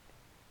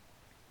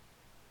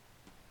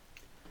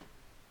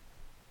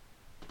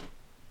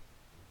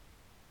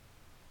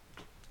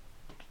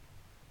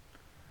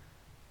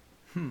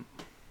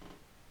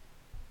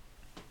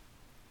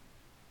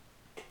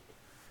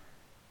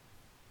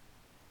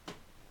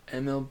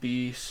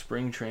 MLB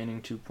Spring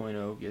Training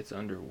 2.0 gets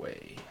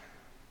underway.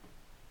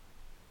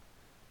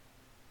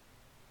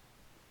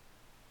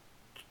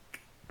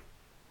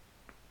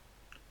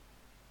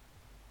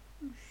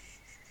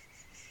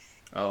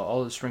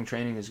 All the spring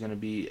training is going to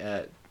be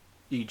at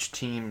each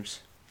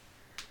team's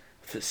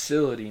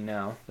facility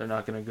now. They're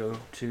not going to go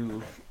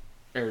to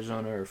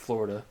Arizona or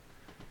Florida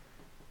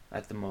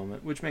at the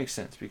moment, which makes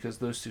sense because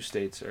those two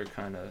states are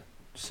kind of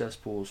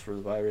cesspools for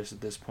the virus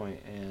at this point,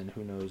 and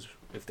who knows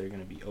if they're going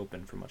to be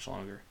open for much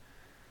longer.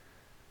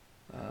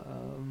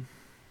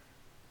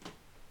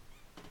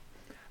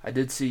 I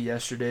did see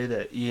yesterday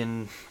that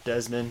Ian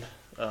Desmond,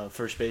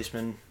 first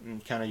baseman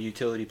and kind of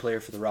utility player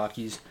for the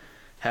Rockies,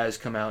 has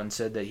come out and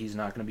said that he's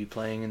not going to be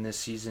playing in this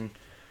season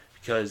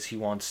because he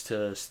wants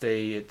to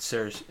stay in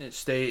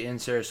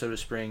Sarasota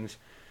Springs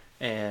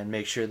and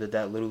make sure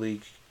that Little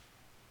League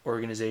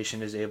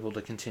organization is able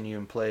to continue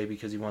and play,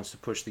 because he wants to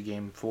push the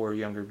game for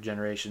younger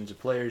generations of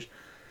players.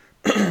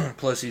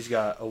 Plus, he's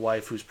got a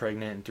wife who's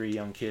pregnant and 3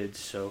 young kids,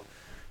 so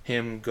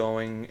him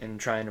going and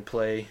trying to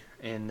play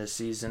in this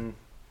season,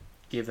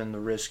 given the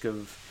risk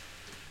of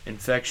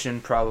infection,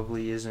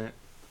 probably isn't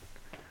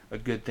a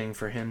good thing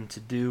for him to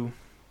do.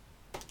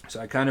 So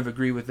I kind of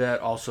agree with that.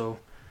 Also,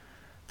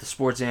 the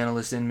sports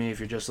analyst in me, if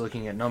you're just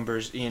looking at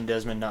numbers, Ian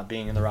Desmond not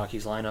being in the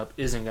Rockies lineup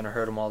isn't going to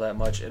hurt him all that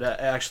much. It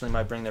actually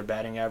might bring their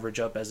batting average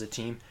up as a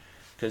team,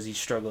 because he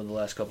struggled the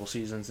last couple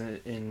seasons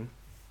in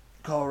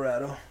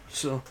Colorado.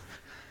 So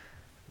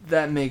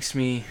that makes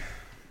me...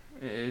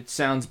 It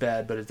sounds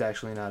bad, but it's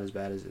actually not as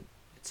bad as it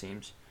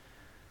seems.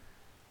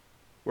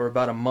 We're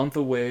about a month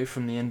away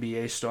from the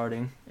NBA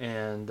starting,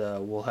 and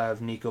we'll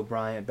have Nico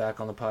Bryant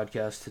back on the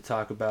podcast to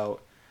talk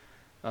about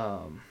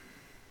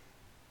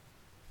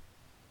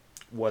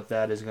what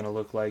that is going to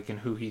look like and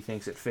who he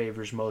thinks it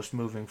favors most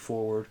moving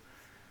forward.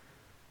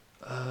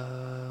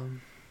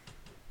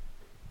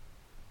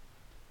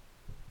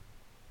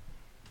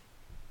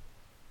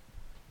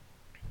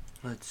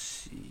 Let's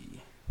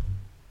see.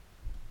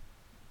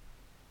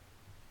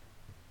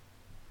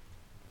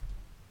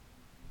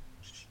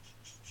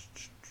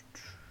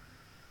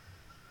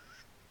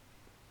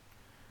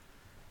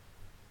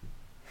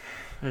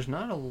 There's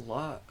not a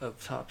lot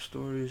of top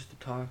stories to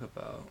talk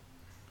about.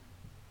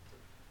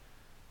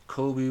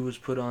 Kobe was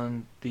put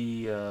on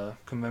the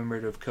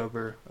commemorative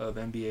cover of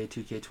NBA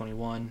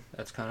 2K21.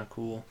 That's kind of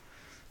cool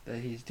that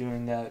he's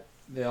doing that.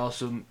 They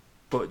also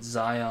put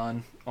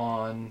Zion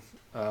on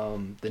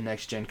the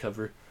next gen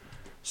cover,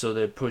 so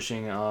they're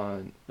pushing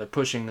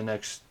the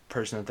next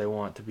person that they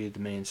want to be the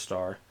main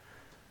star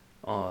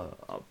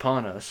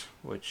upon us.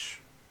 Which,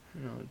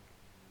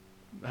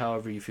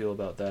 however you feel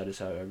about that is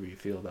however you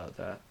feel about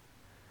that.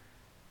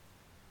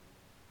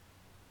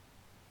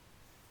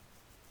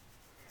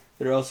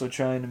 They're also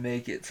trying to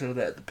make it so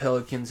that the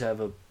Pelicans have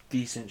a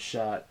decent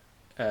shot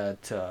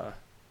at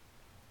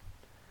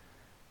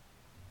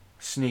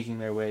sneaking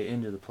their way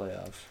into the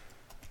playoffs.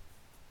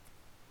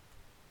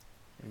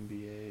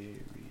 NBA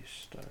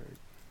restart.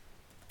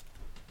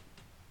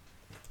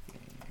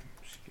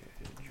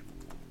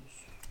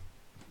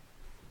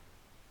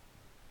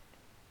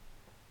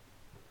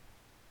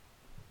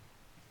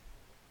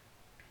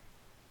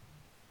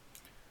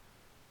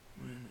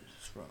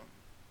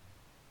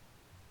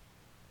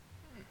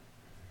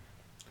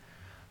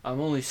 I'm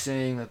only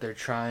saying that they're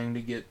trying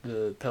to get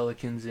the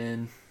Pelicans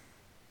in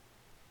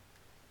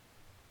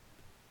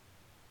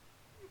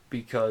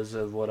because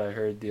of what I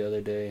heard the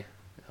other day.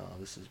 Oh,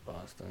 this is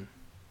Boston.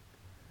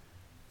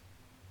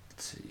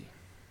 Let's see.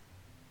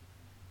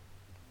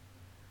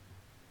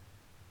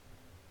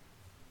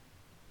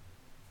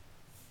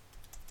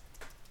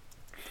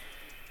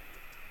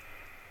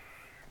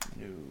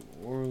 New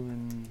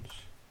Orleans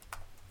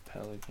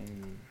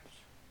Pelicans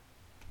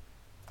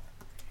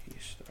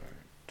restart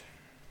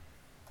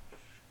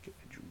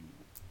schedule.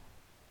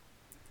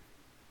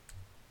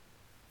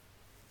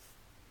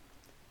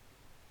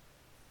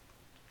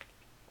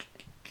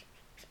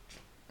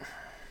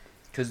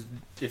 Because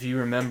if you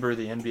remember,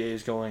 the NBA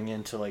is going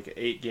into like an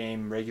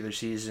 8-game regular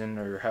season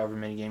or however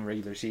many game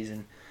regular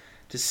season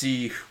to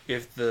see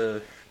if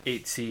the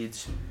 8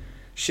 seeds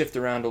shift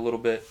around a little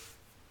bit,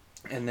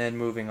 and then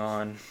moving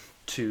on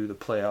to the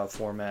playoff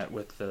format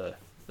with the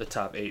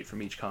top 8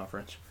 from each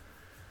conference.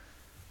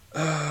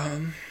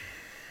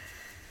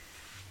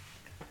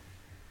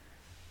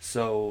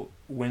 So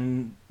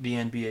when the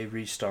NBA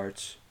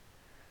restarts,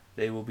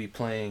 they will be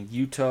playing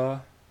Utah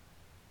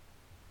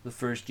the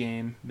first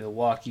game,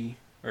 Milwaukee,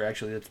 or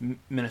actually that's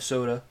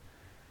Minnesota,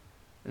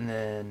 and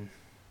then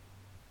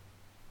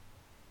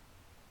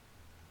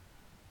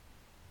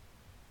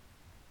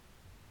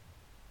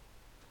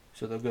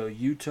so they'll go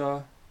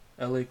Utah,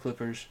 LA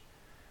Clippers,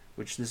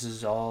 which this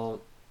is all,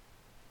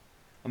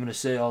 I'm going to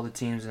say all the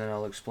teams and then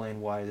I'll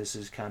explain why this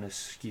is kind of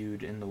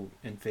skewed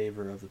in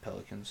favor of the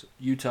Pelicans.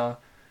 Utah,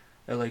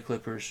 LA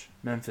Clippers,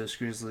 Memphis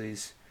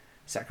Grizzlies,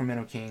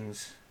 Sacramento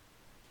Kings,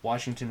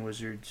 Washington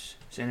Wizards,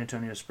 San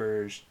Antonio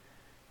Spurs,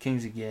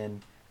 Kings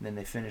again, and then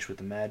they finish with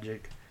the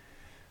Magic.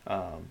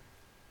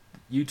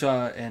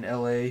 Utah and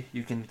LA,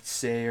 you can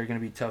say, are going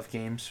to be tough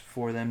games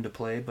for them to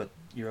play, but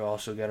you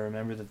also got to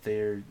remember that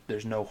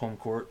there's no home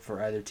court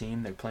for either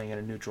team. They're playing at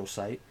a neutral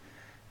site,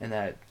 and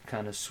that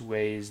kind of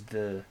sways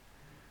the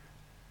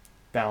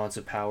balance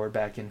of power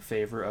back in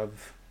favor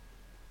of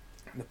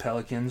the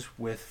Pelicans,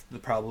 with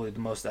probably the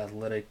most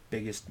athletic,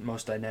 biggest,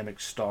 most dynamic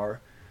star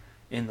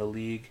in the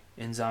league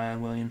in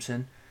Zion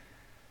Williamson.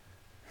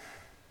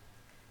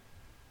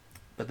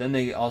 But then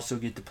they also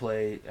get to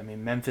play,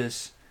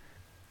 Memphis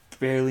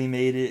barely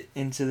made it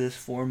into this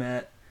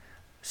format.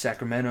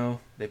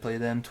 Sacramento, they play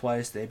them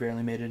twice. They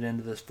barely made it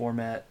into this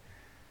format.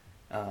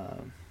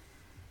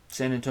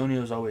 San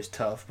Antonio is always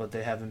tough, but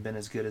they haven't been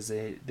as good as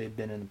they've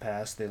been in the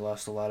past. They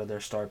lost a lot of their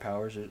star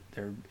powers.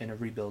 They're in a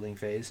rebuilding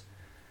phase.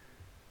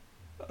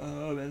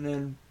 And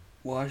then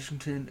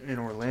Washington and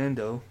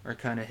Orlando are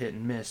kind of hit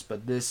and miss,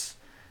 but these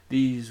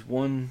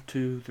 1,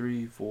 2,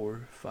 3,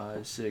 4,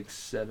 5, 6,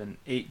 7,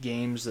 8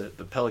 games that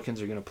the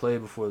Pelicans are going to play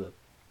before the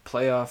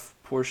playoff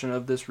portion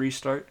of this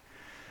restart,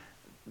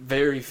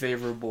 very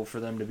favorable for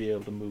them to be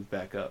able to move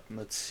back up.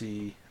 Let's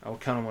see. I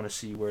kind of want to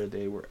see where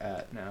they were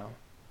at now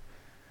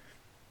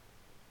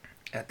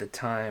at the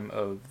time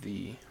of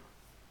the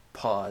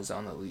pause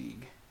on the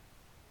league.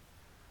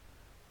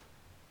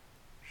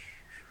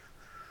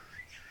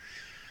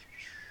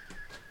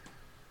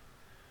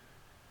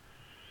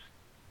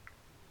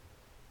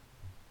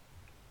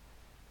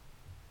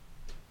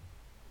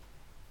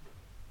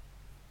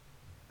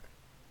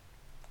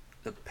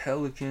 The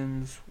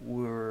Pelicans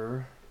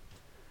were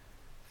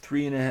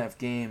 3.5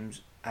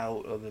 games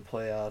out of the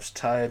playoffs,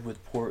 tied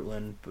with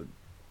Portland, but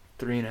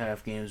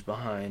 3.5 games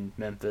behind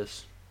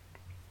Memphis.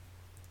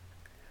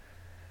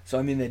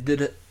 So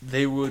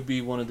they would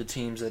be one of the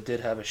teams that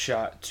did have a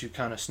shot to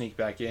kind of sneak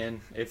back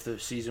in if the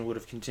season would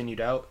have continued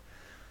out.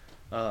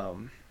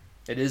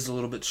 It is a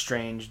little bit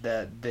strange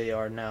that they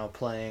are now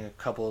playing a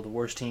couple of the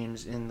worst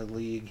teams in the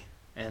league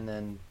and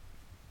then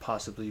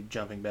possibly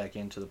jumping back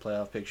into the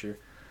playoff picture.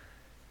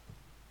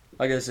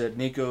 Like I said,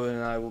 Nico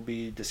and I will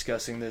be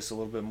discussing this a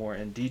little bit more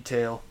in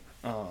detail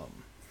on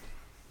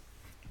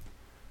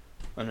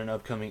an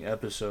upcoming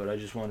episode. I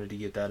just wanted to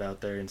get that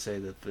out there and say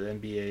that the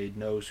NBA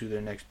knows who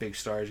their next big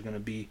star is going to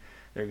be.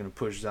 They're going to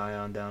push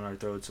Zion down our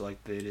throats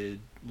like they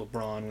did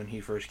LeBron when he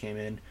first came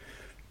in.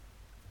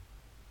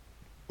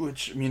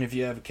 Which, if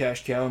you have a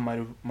cash cow,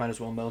 might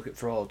as well milk it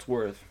for all it's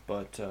worth.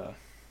 But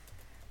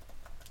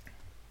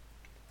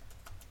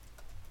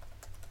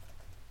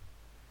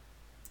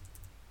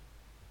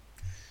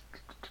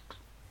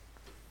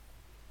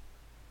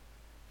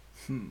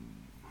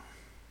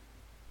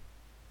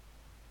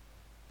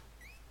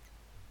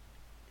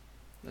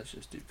let's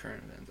just do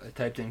current events. I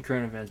typed in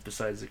current events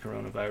besides the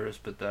coronavirus,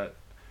 but that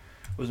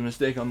was a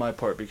mistake on my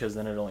part because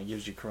then it only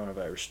gives you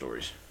coronavirus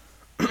stories.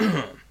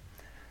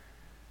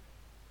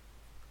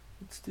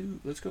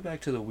 Let's go back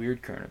to the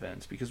weird current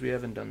events because we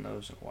haven't done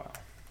those in a while.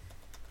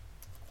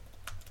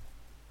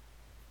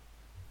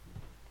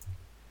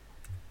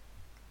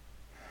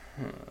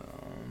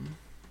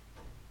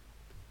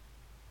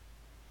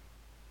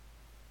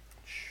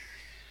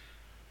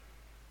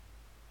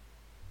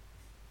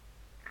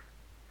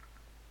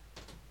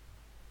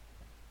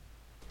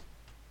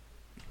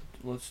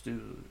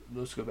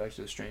 Let's go back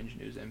to the Strange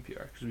News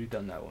NPR because we've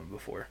done that one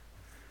before.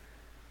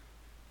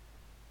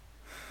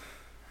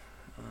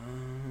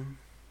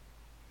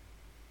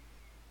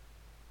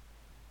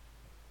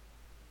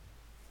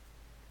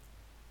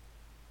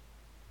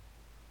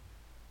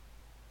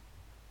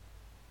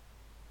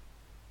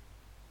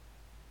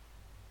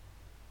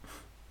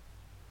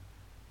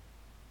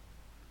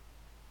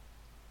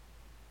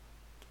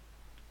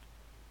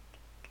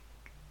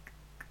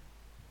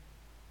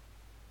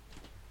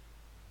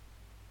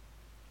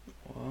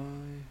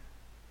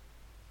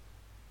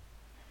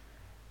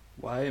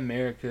 Why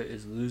America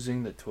is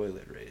losing the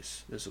toilet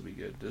race. This will be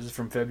good. This is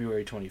from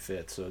February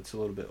 25th, so it's a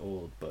little bit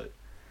old, but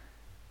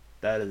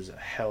that is a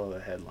hell of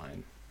a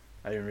headline.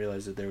 I didn't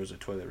realize that there was a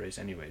toilet race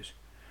anyways.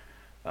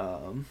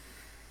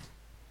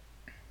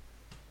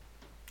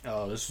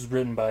 This was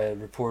written by a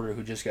reporter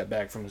who just got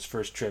back from his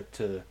first trip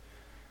to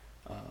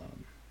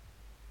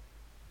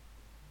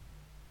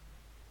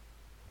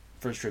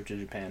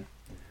Japan.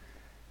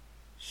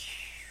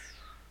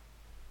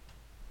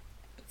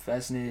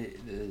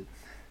 Fascinated.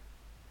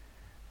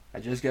 I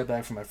just got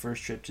back from my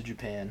first trip to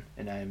Japan,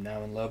 and I am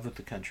now in love with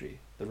the country.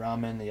 The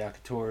ramen, the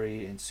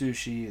yakitori, and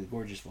sushi, the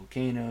gorgeous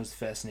volcanoes, the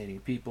fascinating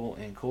people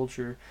and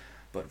culture.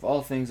 But of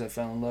all things I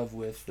fell in love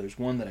with, there's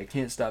one that I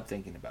can't stop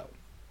thinking about.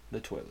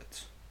 The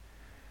toilets.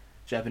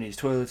 Japanese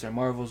toilets are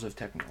marvels of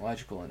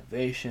technological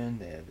innovation.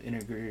 They have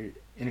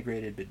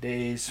integrated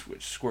bidets,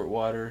 which squirt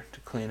water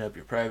to clean up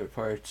your private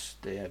parts.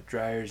 They have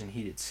dryers and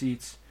heated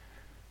seats.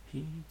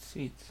 Heated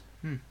seats.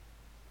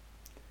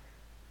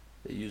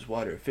 They use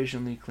water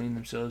efficiently, clean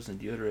themselves,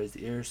 and deodorize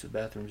the air so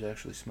bathrooms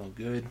actually smell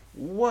good.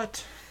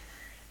 What?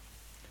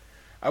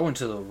 I went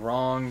to the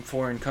wrong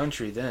foreign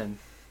country then.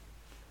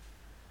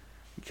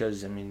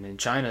 Because, in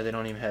China, they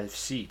don't even have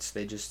seats.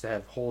 They just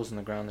have holes in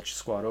the ground that you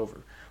squat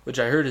over. Which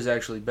I heard is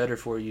actually better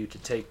for you to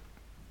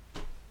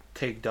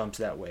take dumps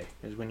that way.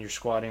 Because when you're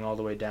squatting all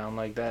the way down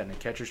like that in a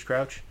catcher's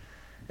crouch,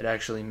 it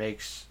actually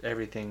makes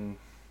everything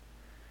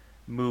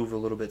move a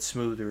little bit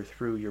smoother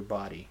through your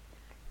body.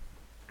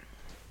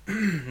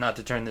 Not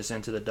to turn this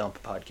into the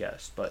dump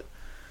podcast, but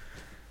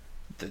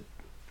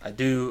I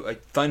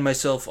find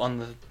myself on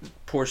the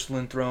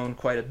porcelain throne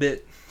quite a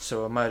bit,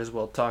 so I might as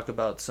well talk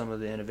about some of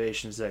the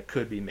innovations that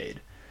could be made.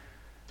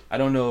 I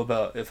don't know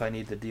about if I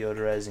need the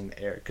deodorizing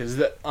the air,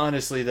 because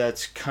honestly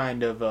that's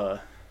kind of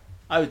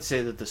I would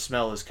say that the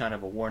smell is kind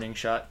of a warning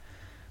shot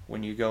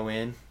when you go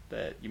in,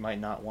 that you might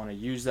not want to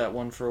use that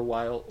one for a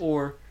while,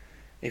 or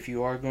if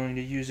you are going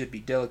to use it, be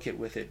delicate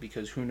with it,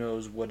 because who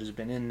knows what has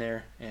been in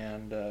there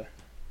and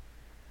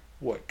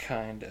what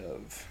kind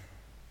of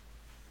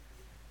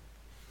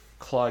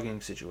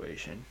clogging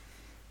situation.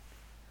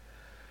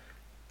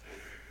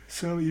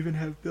 Some even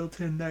have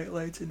built-in night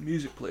lights and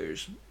music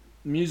players.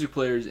 Music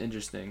player is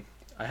interesting.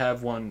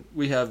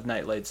 We have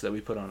night lights that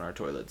we put on our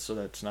toilets, so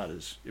that's not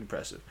as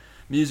impressive.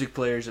 Music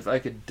players, if I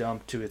could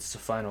dump to its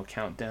final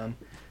countdown,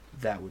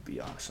 that would be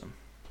awesome.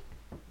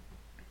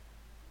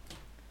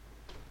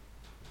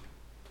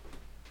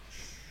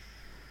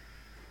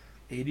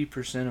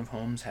 %80 of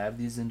homes have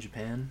these in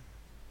Japan.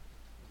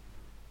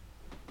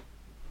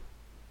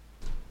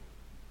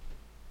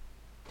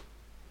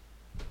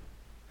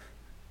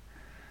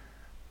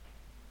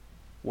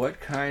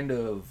 What kind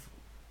of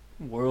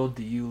world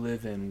do you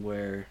live in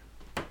where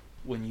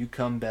when you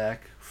come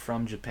back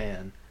from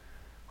Japan,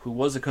 who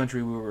was a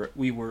country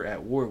we were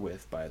at war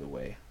with, by the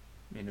way.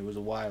 It was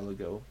a while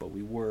ago, but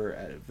we were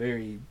at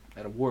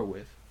a war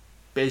with.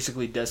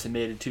 Basically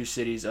decimated 2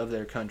 cities of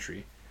their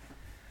country.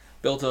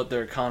 Built up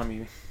their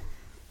economy,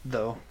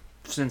 though,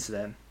 since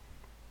then.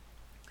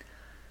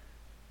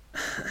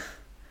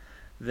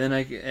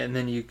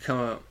 Then you come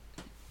up.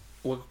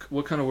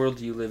 What kind of world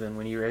do you live in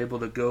when you're able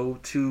to go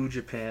to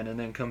Japan and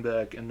then come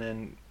back and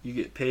then you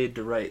get paid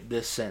to write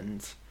this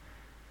sentence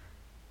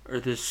or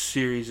this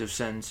series of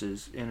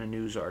sentences in a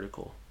news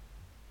article?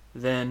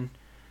 Then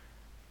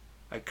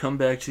I come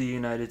back to the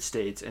United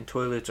States and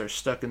toilets are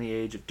stuck in the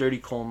age of dirty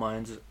coal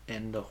mines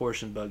and the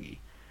horse and buggy.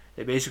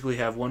 They basically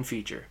have one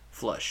feature: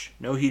 flush.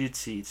 No heated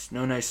seats,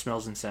 no nice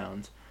smells and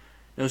sounds,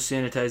 no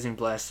sanitizing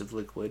blasts of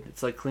liquid.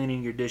 It's like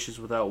cleaning your dishes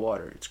without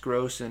water. It's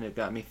gross, and it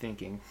got me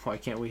thinking, why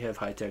can't we have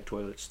high-tech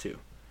toilets too?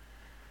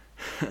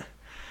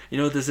 You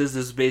know what this is?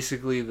 This is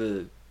basically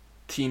the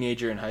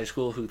teenager in high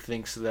school who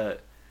thinks that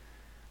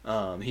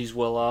he's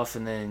well off,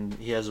 and then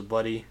he has a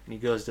buddy, and he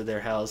goes to their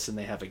house, and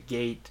they have a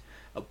gate,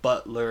 a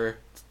butler.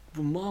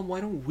 Mom,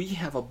 why don't we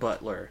have a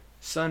butler?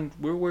 Son,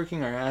 we're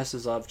working our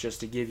asses off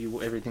just to give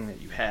you everything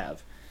that you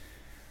have.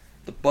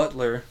 The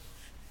butler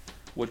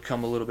would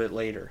come a little bit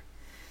later.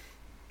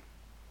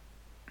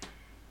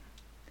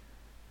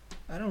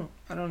 I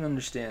don't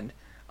understand.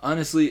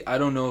 Honestly, I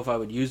don't know if I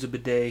would use a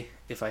bidet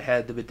if I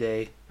had the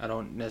bidet. I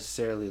don't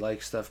necessarily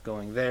like stuff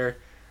going there.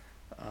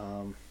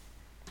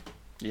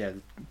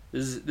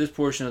 This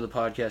portion of the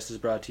podcast is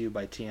brought to you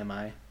by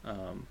TMI.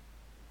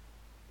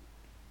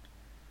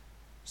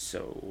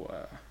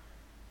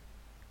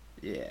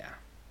 Yeah.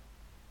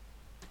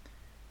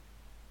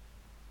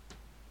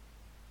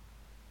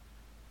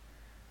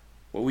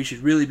 What we should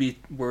really be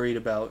worried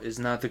about is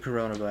not the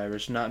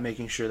coronavirus, not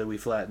making sure that we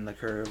flatten the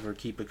curve or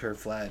keep the curve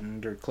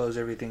flattened or close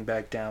everything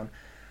back down.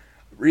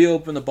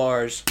 Reopen the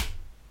bars,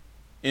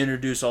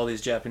 introduce all these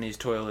Japanese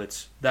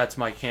toilets. That's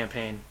my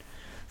campaign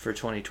for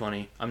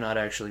 2020. I'm not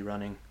actually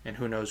running, and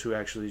who knows who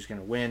actually is going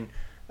to win.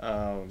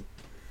 But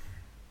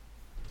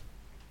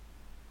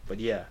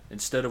yeah,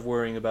 instead of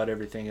worrying about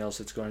everything else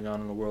that's going on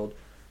in the world,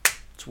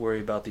 let's worry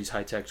about these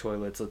high-tech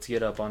toilets. Let's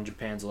get up on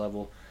Japan's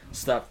level.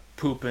 Stop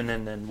pooping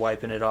and then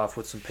wiping it off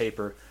with some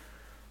paper.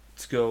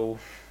 Let's go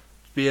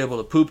be able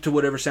to poop to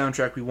whatever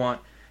soundtrack we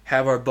want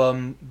have our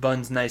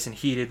buns nice and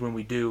heated when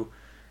we do,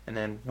 and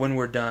then when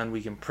we're done,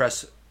 we can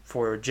press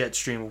for a jet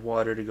stream of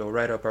water to go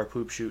right up our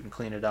poop chute and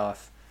clean it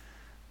off.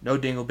 No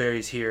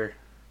dingleberries here.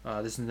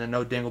 This is the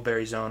no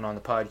dingleberry zone on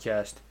the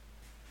podcast.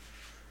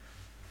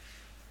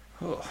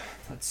 Oh,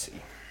 let's see.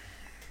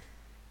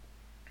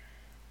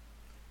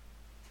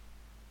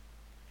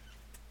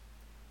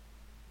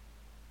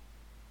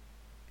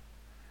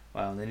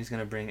 Wow, and then he's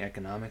going to bring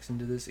economics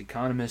into this.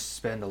 Economists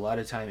spend a lot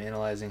of time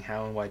analyzing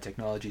how and why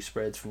technology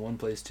spreads from one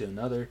place to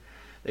another.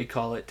 They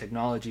call it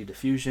technology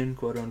diffusion,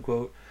 quote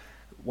unquote.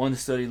 One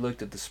study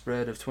looked at the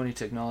spread of 20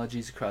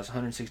 technologies across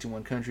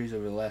 161 countries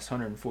over the last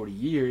 140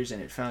 years,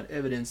 and it found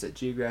evidence that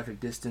geographic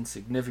distance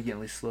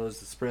significantly slows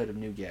the spread of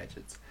new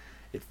gadgets.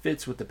 It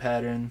fits with the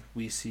pattern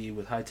we see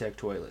with high-tech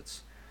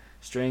toilets.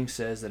 Strang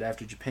says that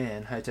after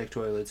Japan, high-tech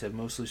toilets have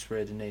mostly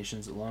spread to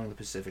nations along the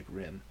Pacific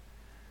Rim.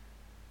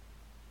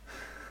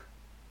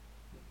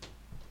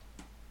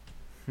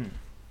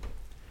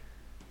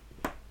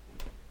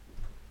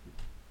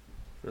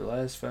 For the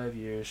last 5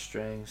 years,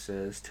 Strang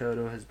says,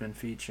 Toto has been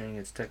featuring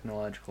its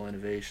technological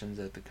innovations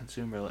at the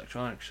Consumer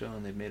Electronics Show,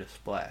 and they've made a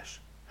splash.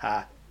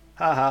 Ha!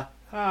 Ha ha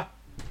ha!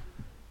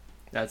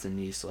 That's a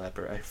knee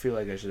slapper. I feel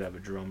like I should have a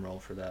drum roll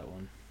for that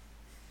one.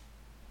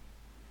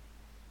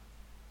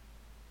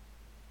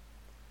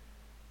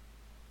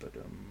 But,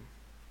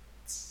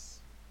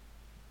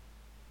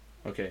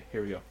 okay,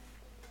 here we go.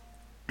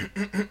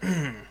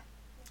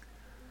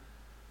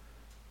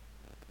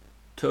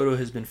 Toto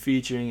has been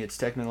featuring its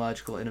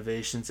technological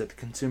innovations at the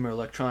Consumer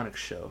Electronics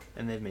Show,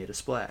 and they've made a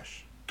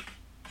splash.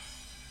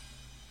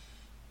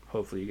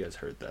 Hopefully you guys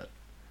heard that.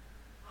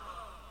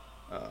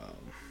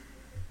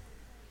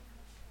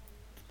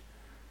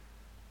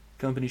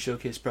 Company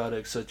showcased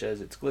products such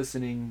as its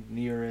glistening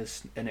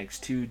Neoris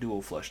NX2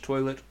 dual flush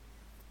toilet.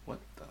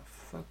 What the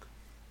fuck?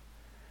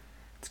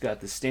 It's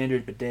got the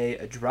standard bidet,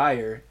 a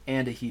dryer,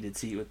 and a heated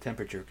seat with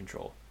temperature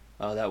control.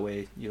 That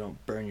way you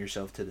don't burn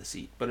yourself to the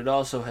seat. But it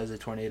also has a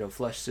tornado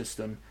flush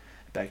system,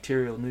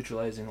 bacterial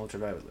neutralizing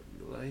ultraviolet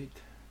light,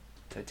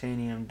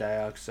 titanium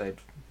dioxide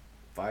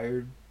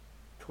fired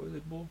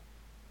toilet bowl,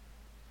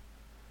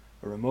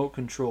 a remote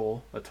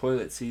control, a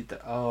toilet seat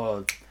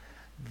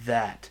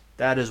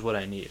that is what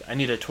I need. I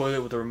need a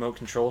toilet with a remote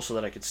control so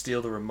that I could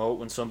steal the remote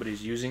when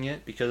somebody's using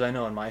it, because I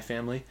know in my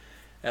family,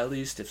 at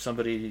least,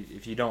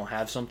 if you don't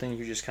have something,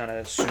 you just kind of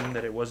assume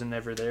that it wasn't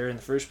ever there in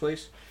the first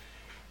place.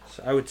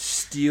 So I would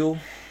steal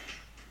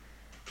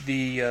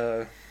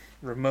the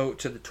remote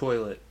to the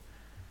toilet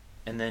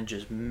and then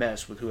just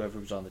mess with whoever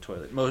was on the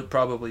toilet.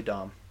 Probably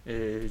Dom.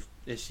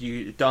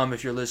 Dom,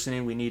 if you're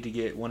listening, we need to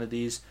get one of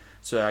these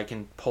so I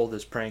can pull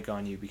this prank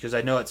on you, because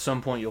I know at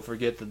some point you'll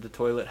forget that the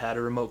toilet had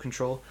a remote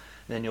control,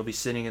 and then you'll be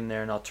sitting in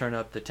there and I'll turn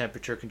up the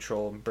temperature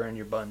control and burn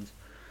your buns.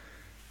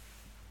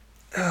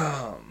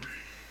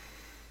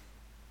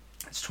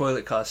 Its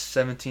toilet costs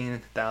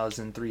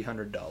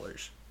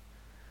 $17,300.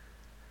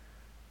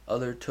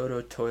 Other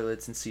Toto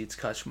toilets and seats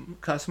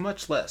cost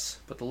much less,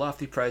 but the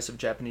lofty price of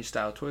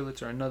Japanese-style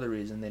toilets are another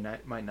reason they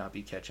might not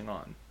be catching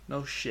on.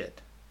 No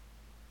shit.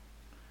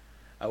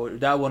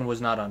 That one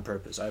was not on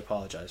purpose. I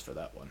apologize for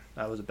that one.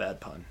 That was a bad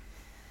pun.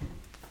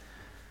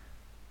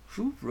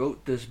 Who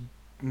wrote this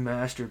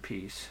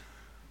masterpiece?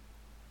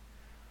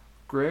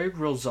 Greg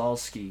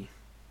Rosalsky.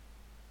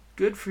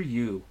 Good for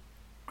you,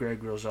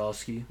 Greg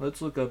Rosalsky.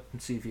 Let's look up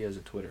and see if he has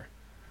a Twitter.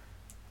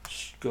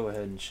 Go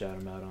ahead and shout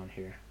him out on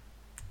here,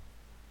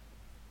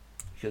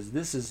 because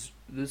this is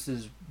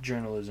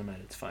journalism at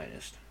its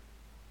finest.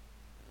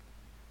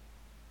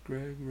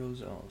 Greg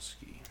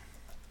Rosalsky.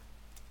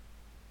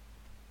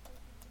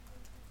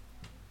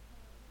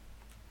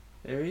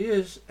 There he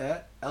is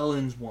at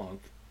Elliswonk.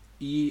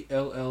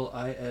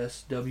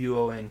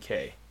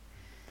 ELLISWONK.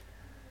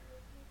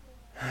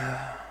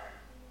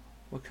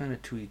 What kind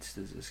of tweets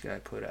does this guy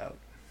put out?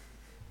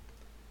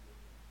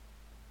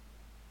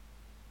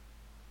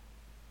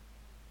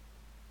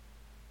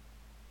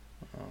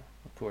 Well,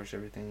 of course,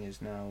 everything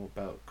is now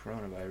about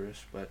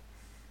coronavirus, but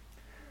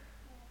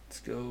let's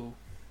go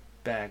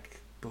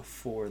back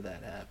before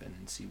that happened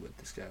and see what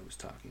this guy was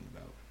talking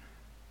about.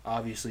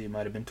 Obviously, it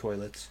might have been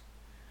toilets.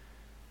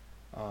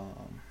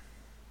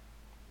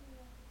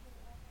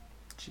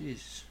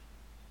 Jeez.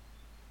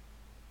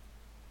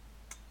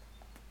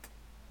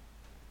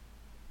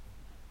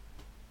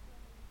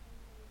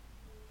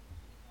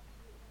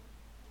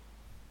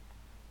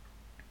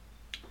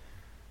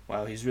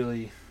 Wow, he's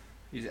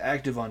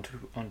active on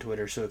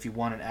Twitter, so if you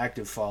want an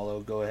active follow,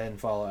 go ahead and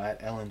follow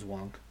at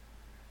Elliswonk.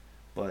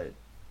 But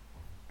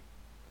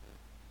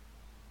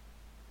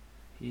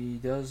he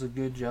does a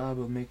good job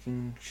of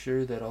making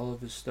sure that all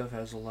of his stuff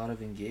has a lot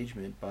of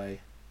engagement by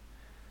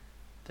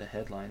the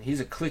headline.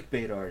 He's a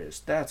clickbait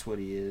artist. That's what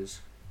he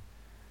is.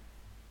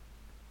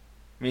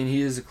 I mean,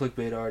 he is a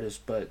clickbait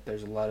artist, but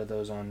there's a lot of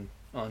those on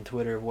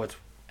Twitter. What's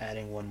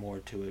adding one more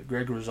to it?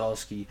 Greg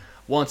Rosalsky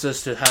wants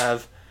us to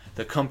have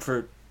the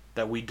comfort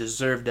that we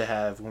deserve to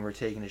have when we're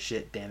taking a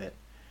shit, damn it.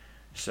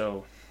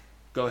 So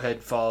go ahead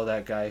and follow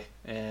that guy,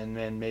 and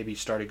then maybe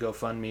start a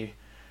GoFundMe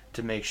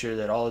to make sure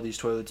that all of these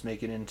toilets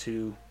make it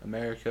into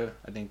America.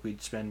 I think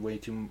we'd spend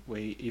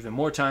even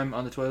more time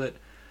on the toilet.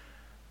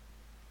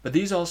 But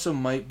these also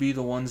might be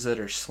the ones that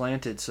are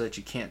slanted so that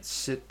you can't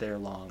sit there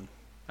long.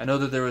 I know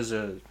that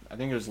I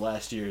think it was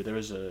last year, there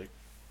was a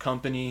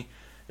company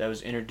that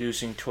was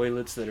introducing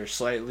toilets that are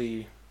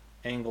slightly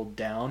angled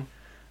down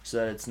so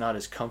that it's not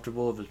as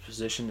comfortable of a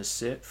position to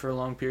sit for a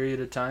long period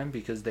of time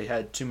because they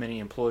had too many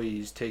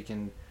employees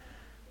taking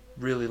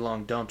really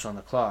long dumps on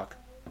the clock.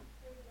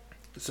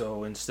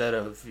 So instead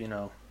of,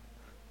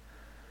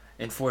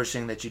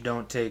 enforcing that you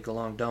don't take a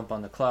long dump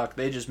on the clock,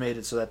 they just made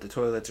it so that the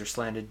toilets are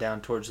slanted down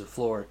towards the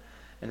floor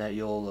and that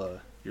your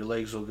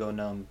legs will go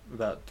numb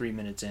about 3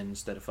 minutes in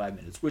instead of 5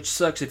 minutes, which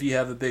sucks if you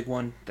have a big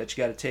one that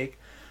you got to take,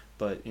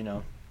 but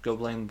go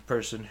blame the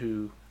person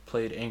who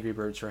played Angry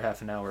Birds for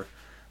half an hour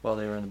while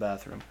they were in the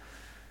bathroom.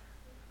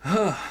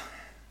 I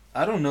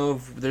don't know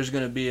if there's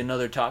going to be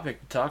another topic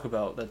to talk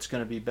about that's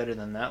going to be better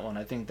than that one.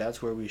 I think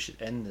that's where we should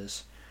end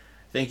this.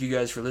 Thank you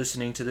guys for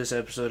listening to this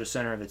episode of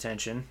Center of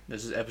Attention.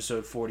 This is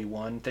episode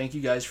 41. Thank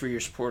you guys for your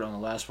support on the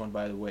last one,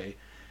 by the way.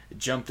 It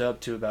jumped up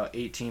to about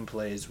 18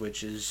 plays,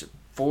 which is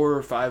 4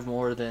 or 5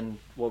 more than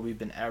what we've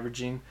been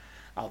averaging.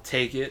 I'll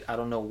take it. I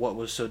don't know what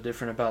was so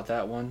different about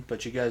that one,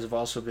 but you guys have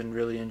also been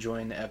really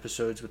enjoying the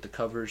episodes with the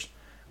covers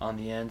on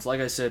the ends. Like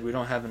I said, we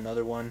don't have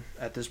another one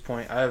at this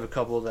point. I have a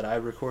couple that I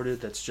recorded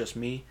that's just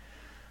me.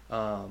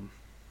 So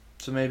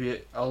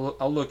maybe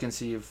I'll look and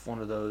see if one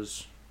of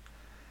those...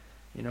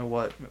 You know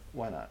what?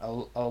 Why not?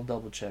 I'll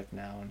double check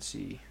now and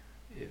see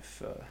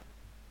if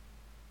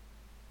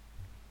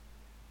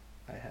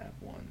I have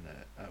one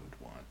that I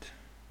would want.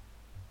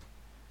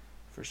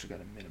 First, I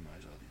gotta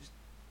minimize all these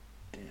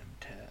damn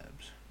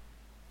tabs.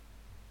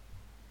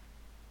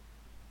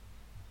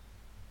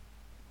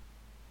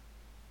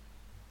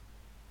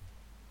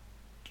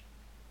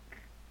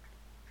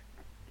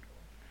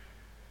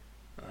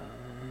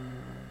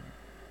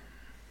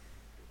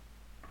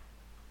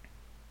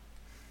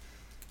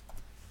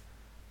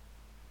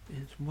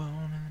 It's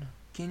warming up.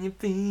 Can you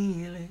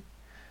feel it?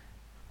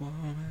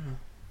 Warming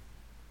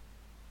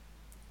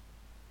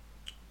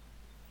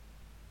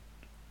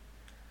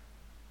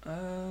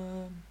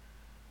up.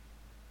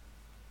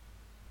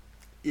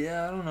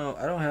 Yeah, I don't know.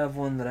 I don't have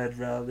one that I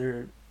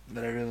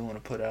really want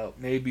to put out.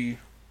 Maybe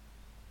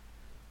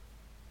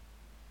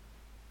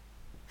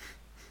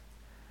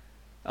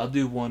I'll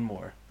do one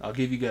more. I'll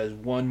give you guys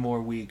one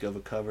more week of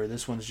a cover.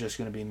 This one's just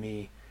going to be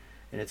me,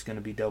 and it's going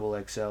to be Double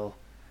XL.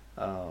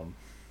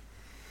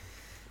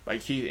 By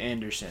Keith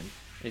Anderson.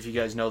 If you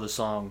guys know the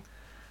song,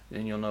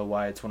 then you'll know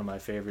why it's one of my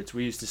favorites.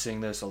 We used to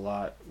sing this a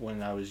lot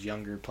when I was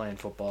younger playing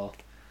football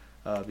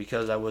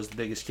because I was the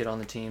biggest kid on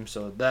the team.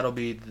 So that'll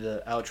be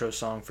the outro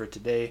song for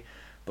today.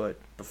 But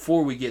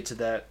before we get to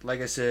that,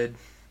 like I said,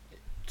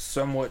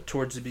 somewhat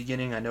towards the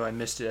beginning, I know I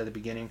missed it at the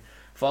beginning,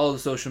 follow the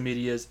social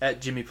medias at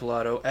Jimmy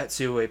Pilato, at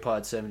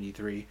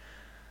COAPod73,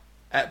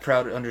 at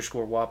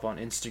Proud_WAP on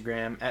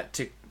Instagram,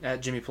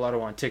 at Jimmy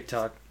Pilato on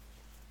TikTok.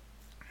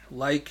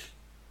 Like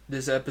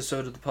this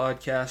episode of the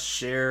podcast,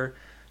 share,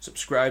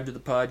 subscribe to the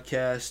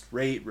podcast,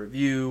 rate,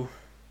 review.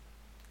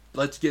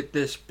 Let's get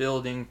this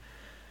building.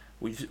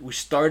 We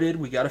started,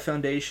 we got a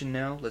foundation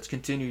now. Let's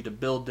continue to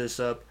build this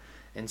up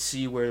and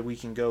see where we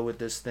can go with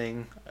this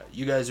thing.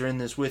 You guys are in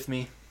this with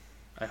me,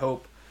 I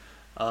hope.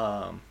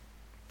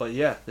 But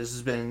yeah, this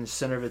has been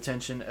Center of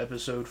Attention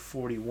episode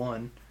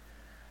 41.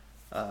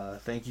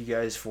 Thank you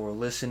guys for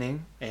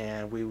listening,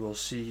 and we will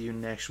see you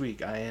next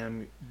week. I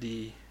am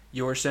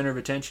your Center of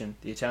Attention,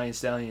 the Italian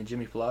Stallion,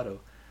 Jimmy Pilato.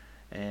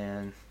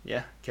 And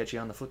yeah, catch you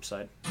on the flip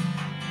side.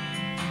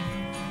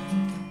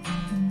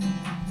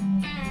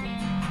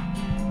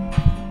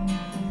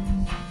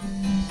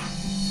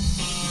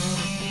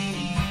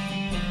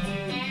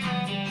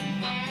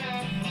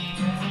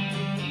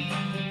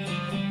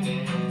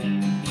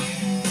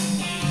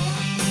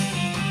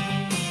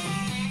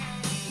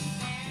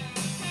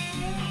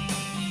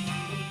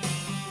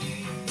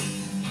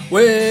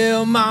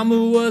 Well,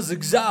 mama was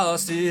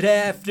exhausted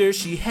after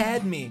she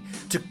had me.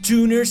 Took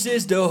 2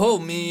 nurses to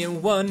hold me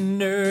and 1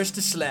 nurse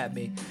to slap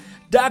me.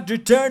 Doctor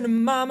turned to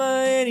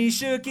mama and he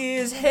shook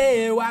his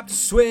head, wiped the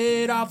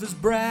sweat off his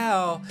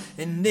brow,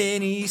 and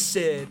then he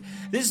said,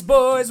 "This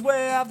boy's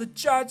way off the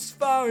charts as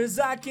far as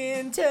I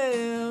can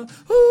tell.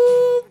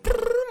 Ooh,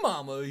 brr,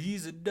 mama,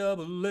 he's a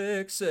double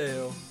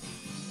XL."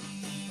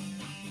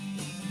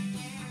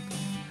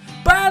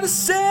 By the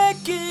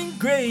 2nd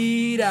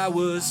grade, I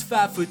was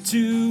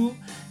 5'2".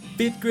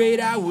 5th grade,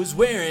 I was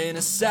wearing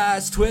a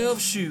size 12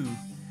 shoe.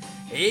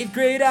 8th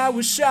grade, I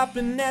was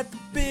shopping at the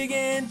Big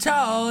and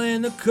Tall,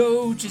 and the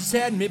coaches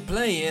had me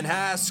playing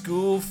high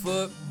school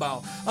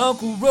football.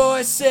 Uncle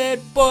Roy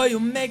said, "Boy, you'll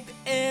make the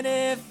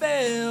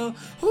NFL.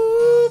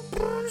 Ooh,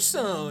 brr,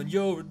 son,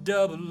 you're a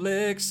double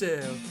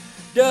XL.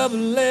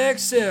 Double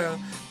XL,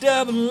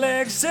 double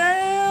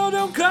XL.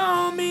 Don't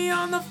call me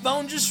on the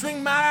phone, just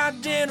ring my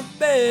dinner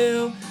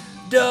bell.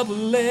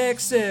 Double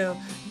XL,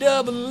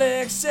 double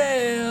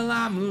XL.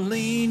 I'm a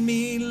lean,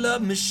 mean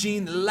love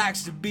machine that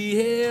likes to be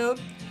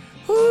held.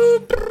 Ooh,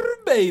 brr,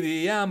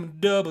 baby, I'm a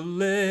double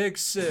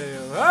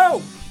XL.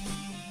 Oh!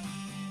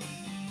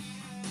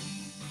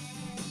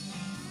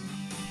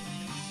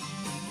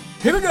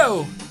 Here we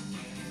go!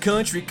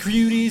 Country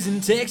cuties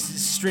in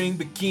Texas, string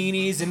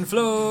bikinis in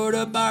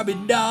Florida, Barbie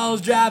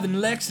dolls driving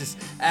Lexus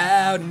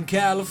out in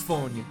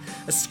California.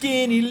 A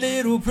skinny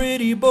little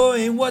pretty boy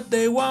ain't what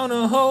they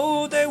wanna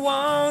hold, they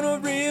want a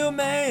real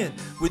man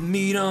with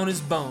meat on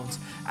his bones.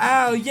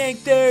 I'll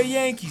yank their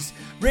Yankees,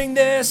 ring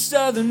their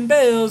Southern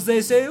bells,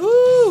 they say,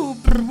 ooh,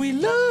 we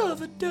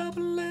love a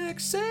double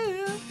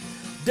XL.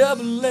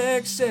 Double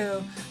XL,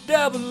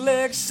 double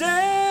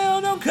XL.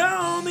 Don't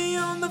call me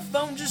on the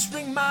phone, just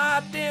ring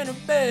my dinner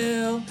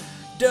bell.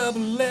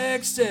 Double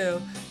XL,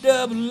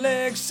 double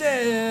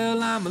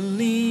XL. I'm a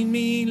lean,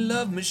 mean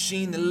love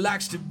machine that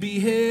likes to be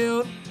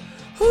held.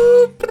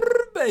 Ooh,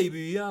 brr,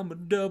 baby, I'm a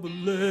double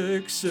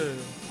XL.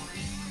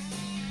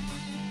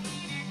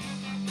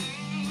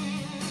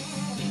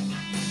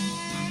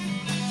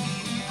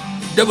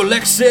 Double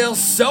XL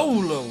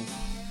solo.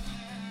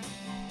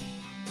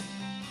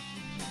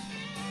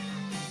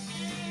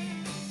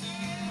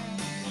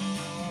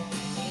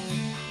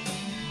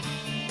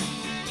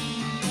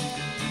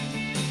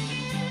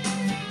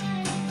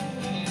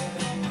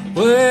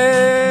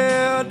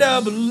 Well,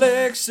 double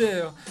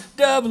XL,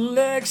 double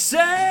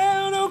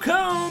XL. Don't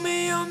call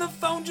me on the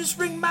phone, just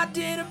ring my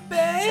dinner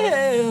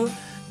bell.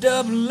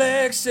 Double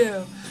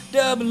XL,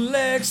 double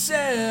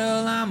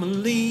XL. I'm a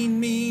lean,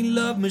 mean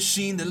love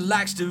machine that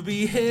likes to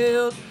be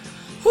held.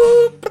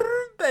 Ooh,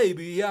 brr,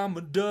 baby, I'm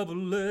a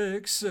double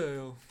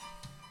XL.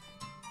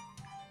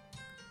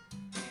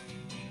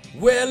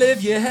 Well,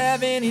 if you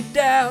have any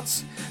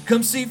doubts,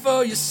 come see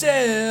for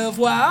yourself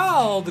why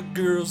all the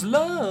girls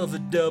love a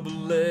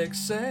double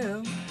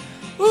XL.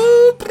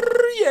 Ooh,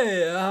 brr,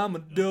 yeah, I'm a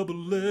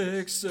double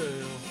XL.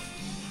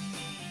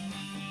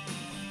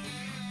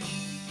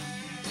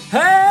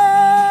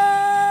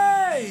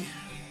 Hey!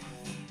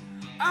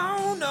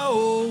 Oh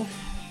no!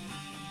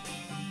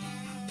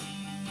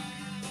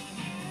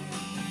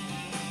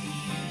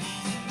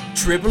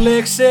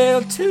 Triple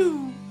XL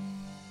too.